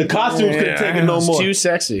hot, even the costumes couldn't take it no more. It's too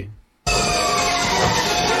sexy.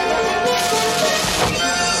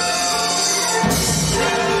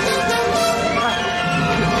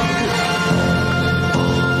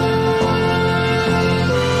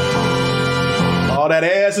 All that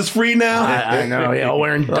ass is free now. I know. Yeah, all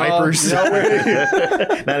wearing diapers. Now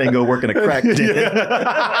they go work in a crack den.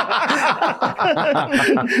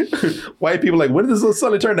 White people like, when did this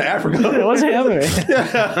suddenly turn to Africa? What's happening?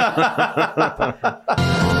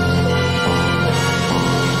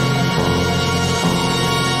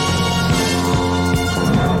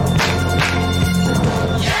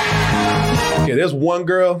 Okay, there's one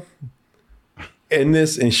girl in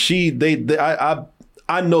this, and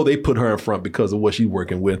I know they put her in front because of what she's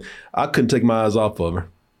working with. I couldn't take my eyes off of her.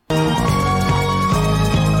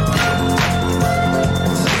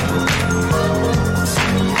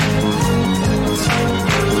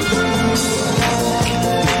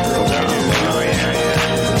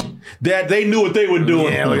 That they knew what they were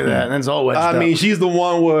doing. Yeah, look at that. And it's all wedged up. I mean, she's the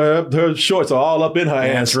one where her shorts are all up in her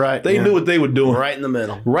ass. That's right. They knew what they were doing. Right in the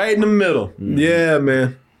middle. Right in the middle. Mm-hmm. Yeah,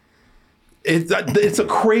 man. It's a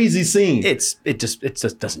crazy scene. It just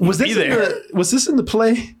doesn't. Was this in the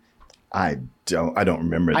play? I don't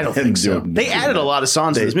remember. I don't think so. They added a lot of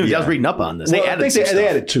songs to this movie. I was reading up on this. Well, they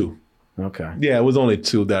added 2. Okay. Yeah, it was only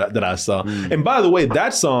 2 that I saw. And by the way,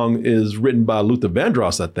 that song is written by Luther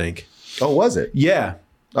Vandross, I think. Oh, was it? Yeah.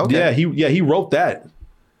 Okay. He wrote that.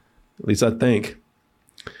 At least I think.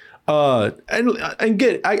 I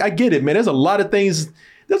get it, man. There's a lot of things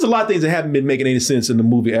that haven't been making any sense in the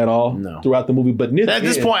movie at all throughout the movie. But at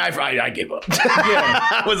this point, I gave up.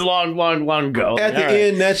 Yeah, it was long ago. At the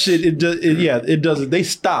end, that shit, it doesn't. They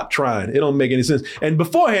stopped trying. It don't make any sense. And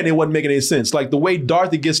beforehand, it wasn't making any sense. Like the way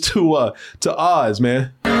Dorothy gets to Oz,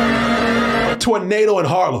 man. A tornado in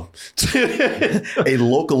Harlem. A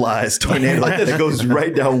localized tornado that goes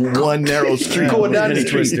right down one narrow street. Going down the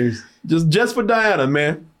street. Just for Diana,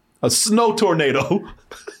 man. A snow tornado.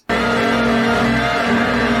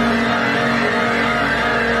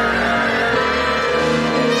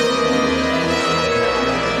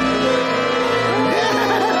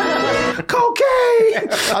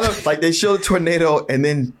 Like they show the tornado and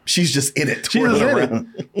then she's just in it. She's in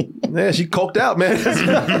it. Yeah, she coked out, man.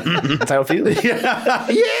 That's how it feels.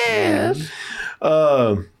 Yeah.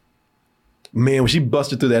 Man, when she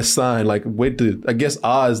busted through that sign, like I guess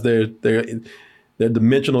Oz, their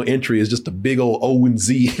dimensional entry is just a big old O and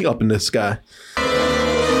Z up in the sky.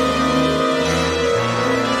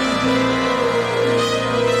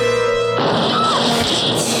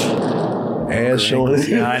 Ass showing.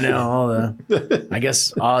 Yeah, I know. I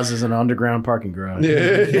guess Oz is an underground parking garage.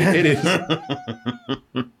 Yeah, it is.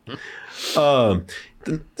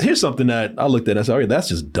 Here's something that I looked at and I said, okay, that's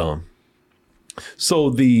just dumb. So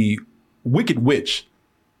the Wicked Witch,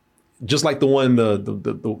 just like the one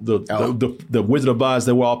the Wizard of Oz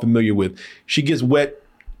that we're all familiar with, she gets wet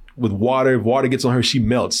with water. If water gets on her, she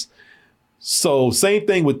melts. So same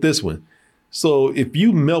thing with this one. So if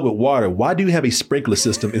you melt with water, why do you have a sprinkler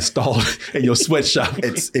system installed in your sweatshop?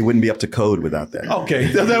 It wouldn't be up to code without that. Okay.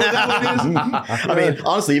 Is that what it is? I mean,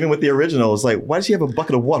 honestly, even with the original, it's like, why does she have a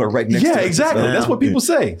bucket of water right next to her? Yeah, exactly. That's what people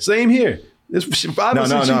say. Same here. No,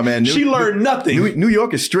 man. She learned nothing. New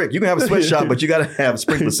York is strict. You can have a sweatshop, but you got to have a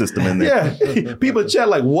sprinkler system in there. Yeah. People chat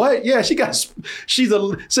like, what? Yeah,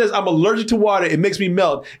 says, I'm allergic to water. It makes me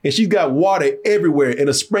melt. And she's got water everywhere in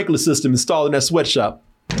a sprinkler system installed in that sweatshop.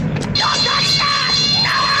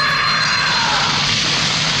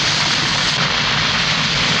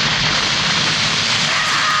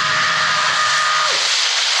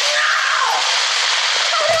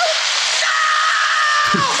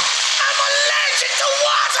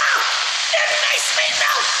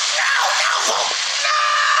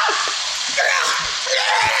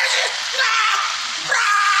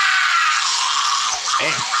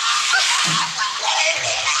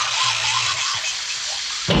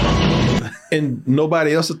 And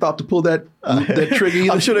nobody else has thought to pull that trigger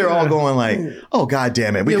either. I'm sure they're all going like, oh, God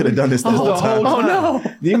damn it. We could have done this the whole time. Oh, no.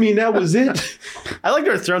 You mean that was it? I like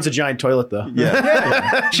her throwing a giant toilet, though.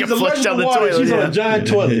 Yeah. She's flushed down the toilet. She's on a giant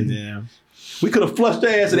toilet. Yeah. We could have flushed her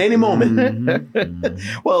ass at any moment.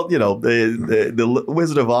 Mm-hmm. Well, you know, the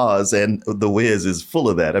Wizard of Oz and the Wiz is full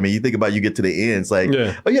of that. I mean, you think about you get to the end, it's like,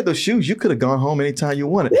 oh, yeah, those shoes, you could have gone home anytime you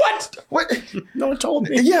wanted. What? No one told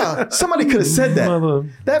me. Yeah, somebody could have said that.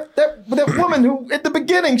 That woman who, at the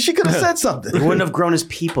beginning, she could have said something. You wouldn't have grown as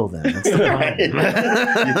people then. That's the problem.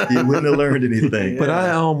 You wouldn't have learned anything. But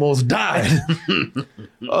I almost died.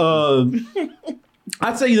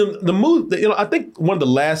 I'd say the movie, I think one of the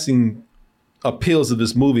lasting appeals of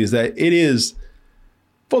this movie is that it is,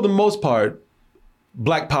 for the most part,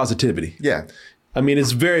 Black positivity. Yeah. I mean,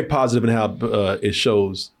 it's very positive in how it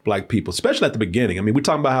shows Black people, especially at the beginning. I mean, we're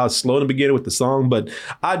talking about how it's slow in the beginning with the song, but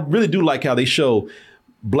I really do like how they show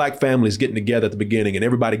Black families getting together at the beginning and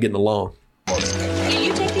everybody getting along. Can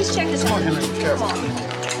you take these checkers home? Come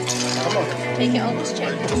on. Take your uncle's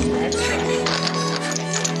check.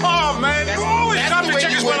 Oh, man, you always try to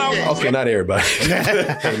check us when I was. Okay, not everybody.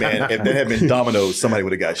 Hey, man, if that had been dominoes, somebody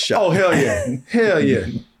would have got shot. Oh, hell yeah. Hell yeah.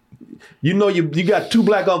 You know you got two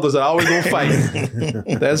black uncles that are always gonna fight.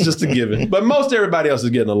 That's just a given. But most everybody else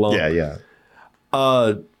is getting along. Yeah.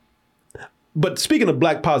 But speaking of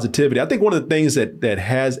black positivity, I think one of the things that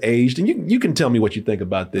has aged, and you can tell me what you think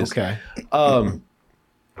about this. Okay.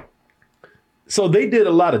 So they did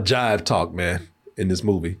a lot of jive talk, man, in this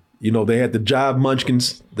movie. You know, they had the jive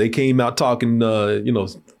munchkins. They came out talking,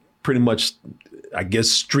 pretty much, I guess,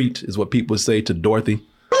 street is what people say to Dorothy.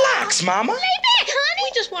 Relax, Mama. Lay back, honey.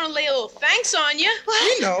 We just want to lay a little thanks on you.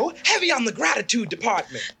 You know, heavy on the gratitude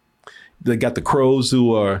department. They got the Crows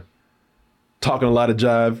who are talking a lot of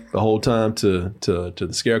jive the whole time to the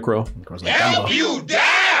Scarecrow. Help you down?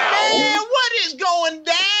 Man, what is going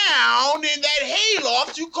down in that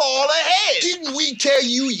hayloft you call a head? Didn't we tell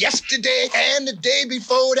you yesterday and the day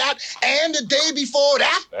before that and the day before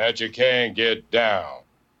that? That you can't get down.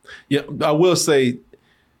 Yeah, I will say,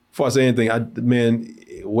 before I say anything, man,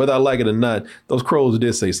 whether I like it or not, those Crows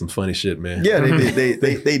did say some funny shit, man. Yeah,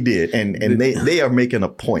 they did, and they are making a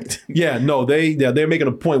point. Yeah, no, they're making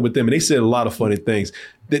a point with them, and they said a lot of funny things.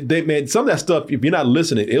 They man, some of that stuff, if you're not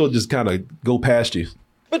listening, it'll just kind of go past you.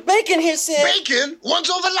 But Bacon here said... Bacon, once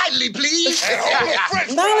over lightly, please.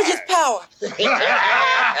 Knowledge is power.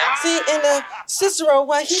 See, in Cicero,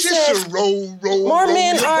 why he says... More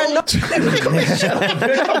men are no... Come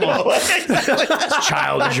on. It's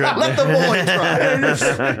childish, right? Let the boy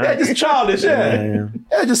try. Yeah, just childish, yeah,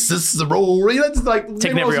 just Cicero. That's like...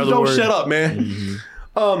 Taking every other don't word. Shut up, man.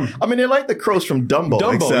 Mm-hmm. I mean, they're like the Crows from Dumbo,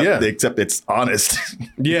 except it's honest.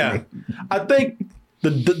 Yeah. I think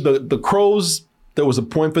the Crows... There was a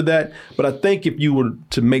point for that, but I think if you were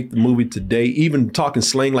to make the movie today, even talking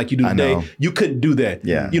slang like you do today, you couldn't do that.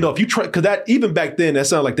 Yeah. You know, if you try, because that even back then, that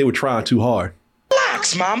sounded like they were trying too hard.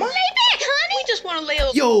 Relax, Mama. Lay back, honey. We just want to lay a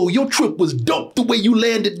little... Yo, your trip was dope the way you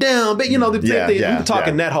landed down. But, you know, they were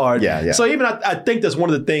talking that hard. Yeah. So even I think that's one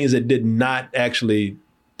of the things that did not actually,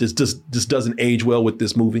 just doesn't age well with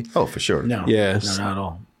this movie. Oh, for sure. No. Yes. No, not at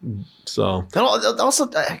all. So. Also,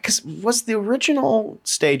 because was the original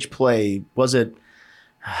stage play, was it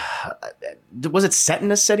set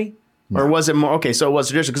in a city? Or was it more, okay, so it was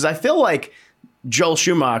traditional. Because I feel like Joel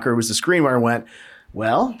Schumacher, who was the screenwriter, went,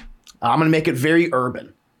 well, I'm going to make it very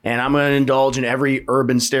urban. And I'm going to indulge in every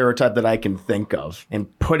urban stereotype that I can think of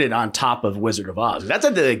and put it on top of Wizard of Oz. That's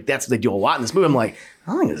what they do a lot in this movie. I'm like,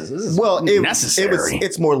 I think this is necessary.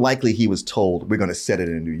 It's more likely he was told we're going to set it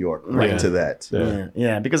in New York to that.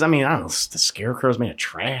 Yeah, because I mean, I don't know, the Scarecrow's made of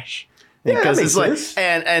trash. Yeah, because that it's makes like,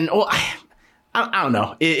 sense. I don't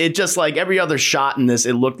know. It just like every other shot in this,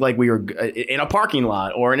 it looked like we were in a parking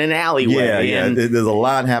lot or in an alleyway. Yeah. And, There's a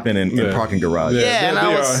lot happening in parking garages. and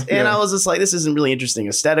I was just like, this isn't really interesting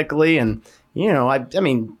aesthetically. And, you know, I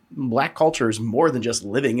mean, black culture is more than just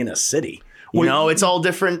living in a city. You know, it's all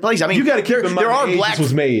different places. I mean, you got to keep in mind there are the age black. this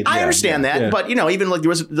was made. I understand that, but you know, even like there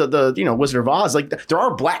was the Wizard of Oz, like there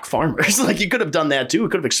are black farmers. Like you could have done that too. We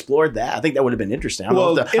could have explored that. I think that would have been interesting. I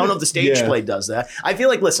don't know if the stage play does that. I feel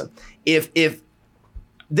like, listen, if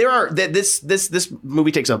there are this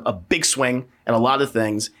movie takes a big swing at a lot of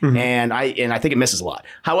things, and I think it misses a lot.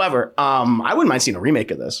 However, I wouldn't mind seeing a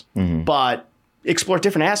remake of this, but explore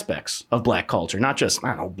different aspects of black culture, not just,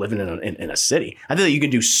 I don't know, living in a city. I think that you can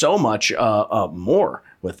do so much more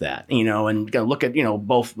with that, you know, and look at, you know,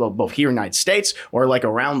 both here in the United States or like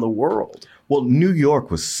around the world. Well, New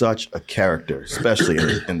York was such a character, especially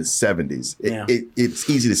in the 70s. It's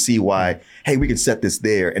easy to see why, hey, we can set this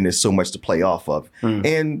there and there's so much to play off of.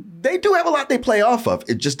 And they do have a lot they play off of.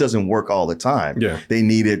 It just doesn't work all the time. Yeah. They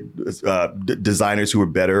needed designers who were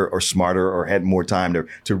better or smarter or had more time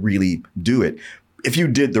to really do it. If you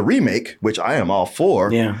did the remake, which I am all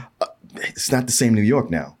for, it's not the same New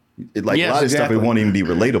York now. A lot of stuff, it won't even be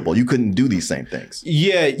relatable. You couldn't do these same things.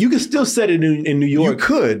 Yeah, you could still set it in New York. You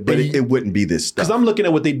could, but it wouldn't be this stuff. Because I'm looking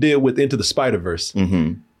at what they did with Into the Spider-Verse.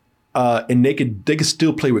 And they could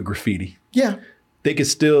still play with graffiti. Yeah. They could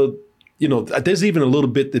still, you know, there's even a little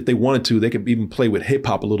bit that they wanted to, they could even play with hip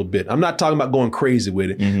hop a little bit. I'm not talking about going crazy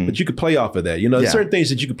with it, but you could play off of that. You know, there's certain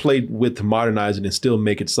things that you could play with to modernize it and still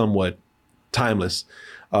make it somewhat timeless.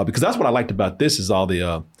 Because that's what I liked about this is all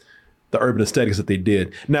the urban aesthetics that they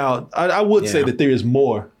did. Now, I would say that there is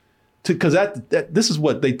more because this is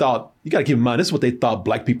what they thought. You got to keep in mind, this is what they thought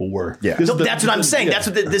black people were. Yeah, that's what I'm saying. Yeah. That's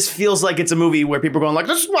what this feels like. It's a movie where people are going like,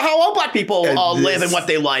 "This is how all black people live and what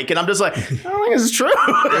they like," and I'm just like, I don't think this is true.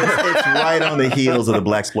 It's right on the heels of the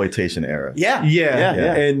blaxploitation era. Yeah.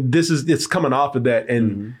 And it's coming off of that,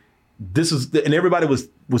 and this is, and everybody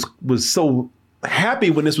was so happy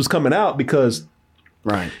when this was coming out because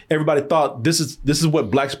everybody thought this is what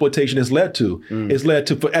blaxploitation has led to. It's led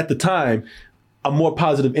to, for at the time, a more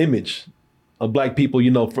positive image of Black people,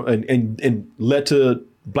 and led to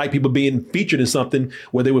Black people being featured in something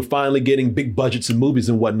where they were finally getting big budgets in movies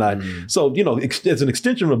and whatnot. So, as an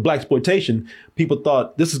extension of blaxploitation, people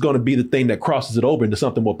thought this is going to be the thing that crosses it over into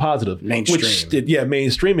something more positive. Mainstream.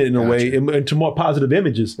 Mainstream it in a way, into more positive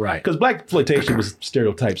images. Right. Because blaxploitation was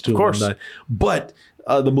stereotypes too. Of course. And whatnot. But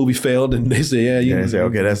the movie failed and they say, they say,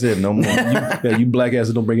 okay, that's it, no more. you black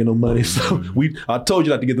asses don't bring in no money. So I told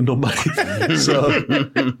you not to give them no money. But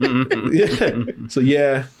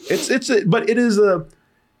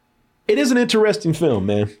it is an interesting film,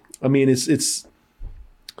 man. I mean, I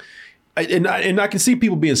can see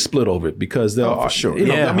people being split over it because there are, for sure.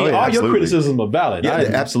 All your criticisms are valid. Yeah,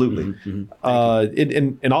 absolutely.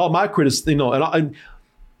 And all my criticism, and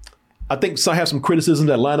I think I have some criticisms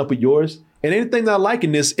that line up with yours. And anything that I like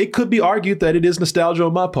in this, it could be argued that it is nostalgia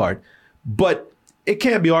on my part, but it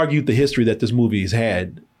can't be argued the history that this movie has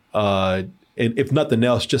had, and if nothing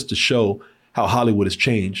else, just to show how Hollywood has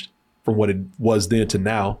changed from what it was then to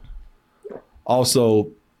now. Also,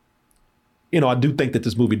 I do think that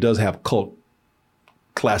this movie does have cult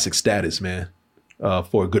classic status, man,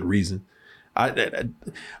 for a good reason. I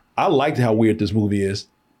liked how weird this movie is.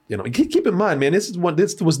 Keep in mind, man, this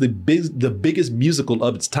was the biggest musical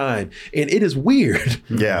of its time, and it is weird.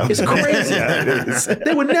 Yeah, it's crazy. Yeah, it is.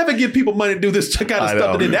 They would never give people money to do this kind of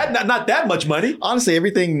stuff. Not that much money. Honestly,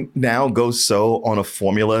 everything now goes so on a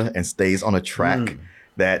formula and stays on a track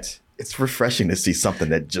that it's refreshing to see something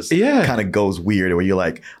that just kind of goes weird, where you're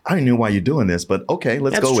like, I don't know why you're doing this, but okay,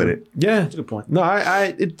 let's go with it. Yeah, that's a good point. No,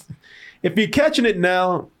 if you're catching it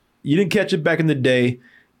now, you didn't catch it back in the day.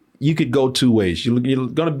 You could go two ways. You're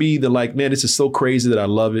going to be man, this is so crazy that I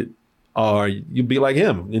love it. Or you'll be like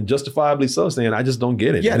him, and justifiably so, saying, I just don't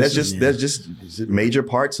get it. Yeah, there's just major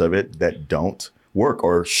parts of it that don't work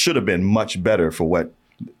or should have been much better for what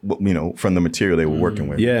from the material they were working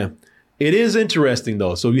with. Yeah. It is interesting,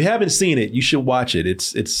 though. So if you haven't seen it, you should watch it.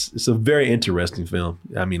 It's a very interesting film.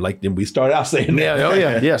 I mean, we started out saying that. Yeah, oh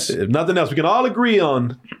yeah, yes. If nothing else, we can all agree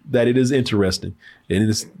on that it is interesting. And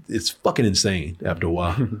it's fucking insane after a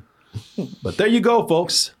while. But there you go,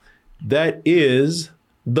 folks. That is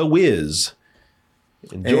The Wiz.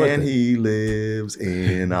 And he lives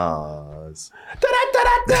in Oz.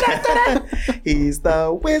 He's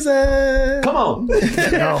the wizard. Come on.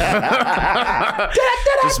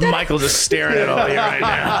 Just Michael just staring at all of you right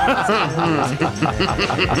now.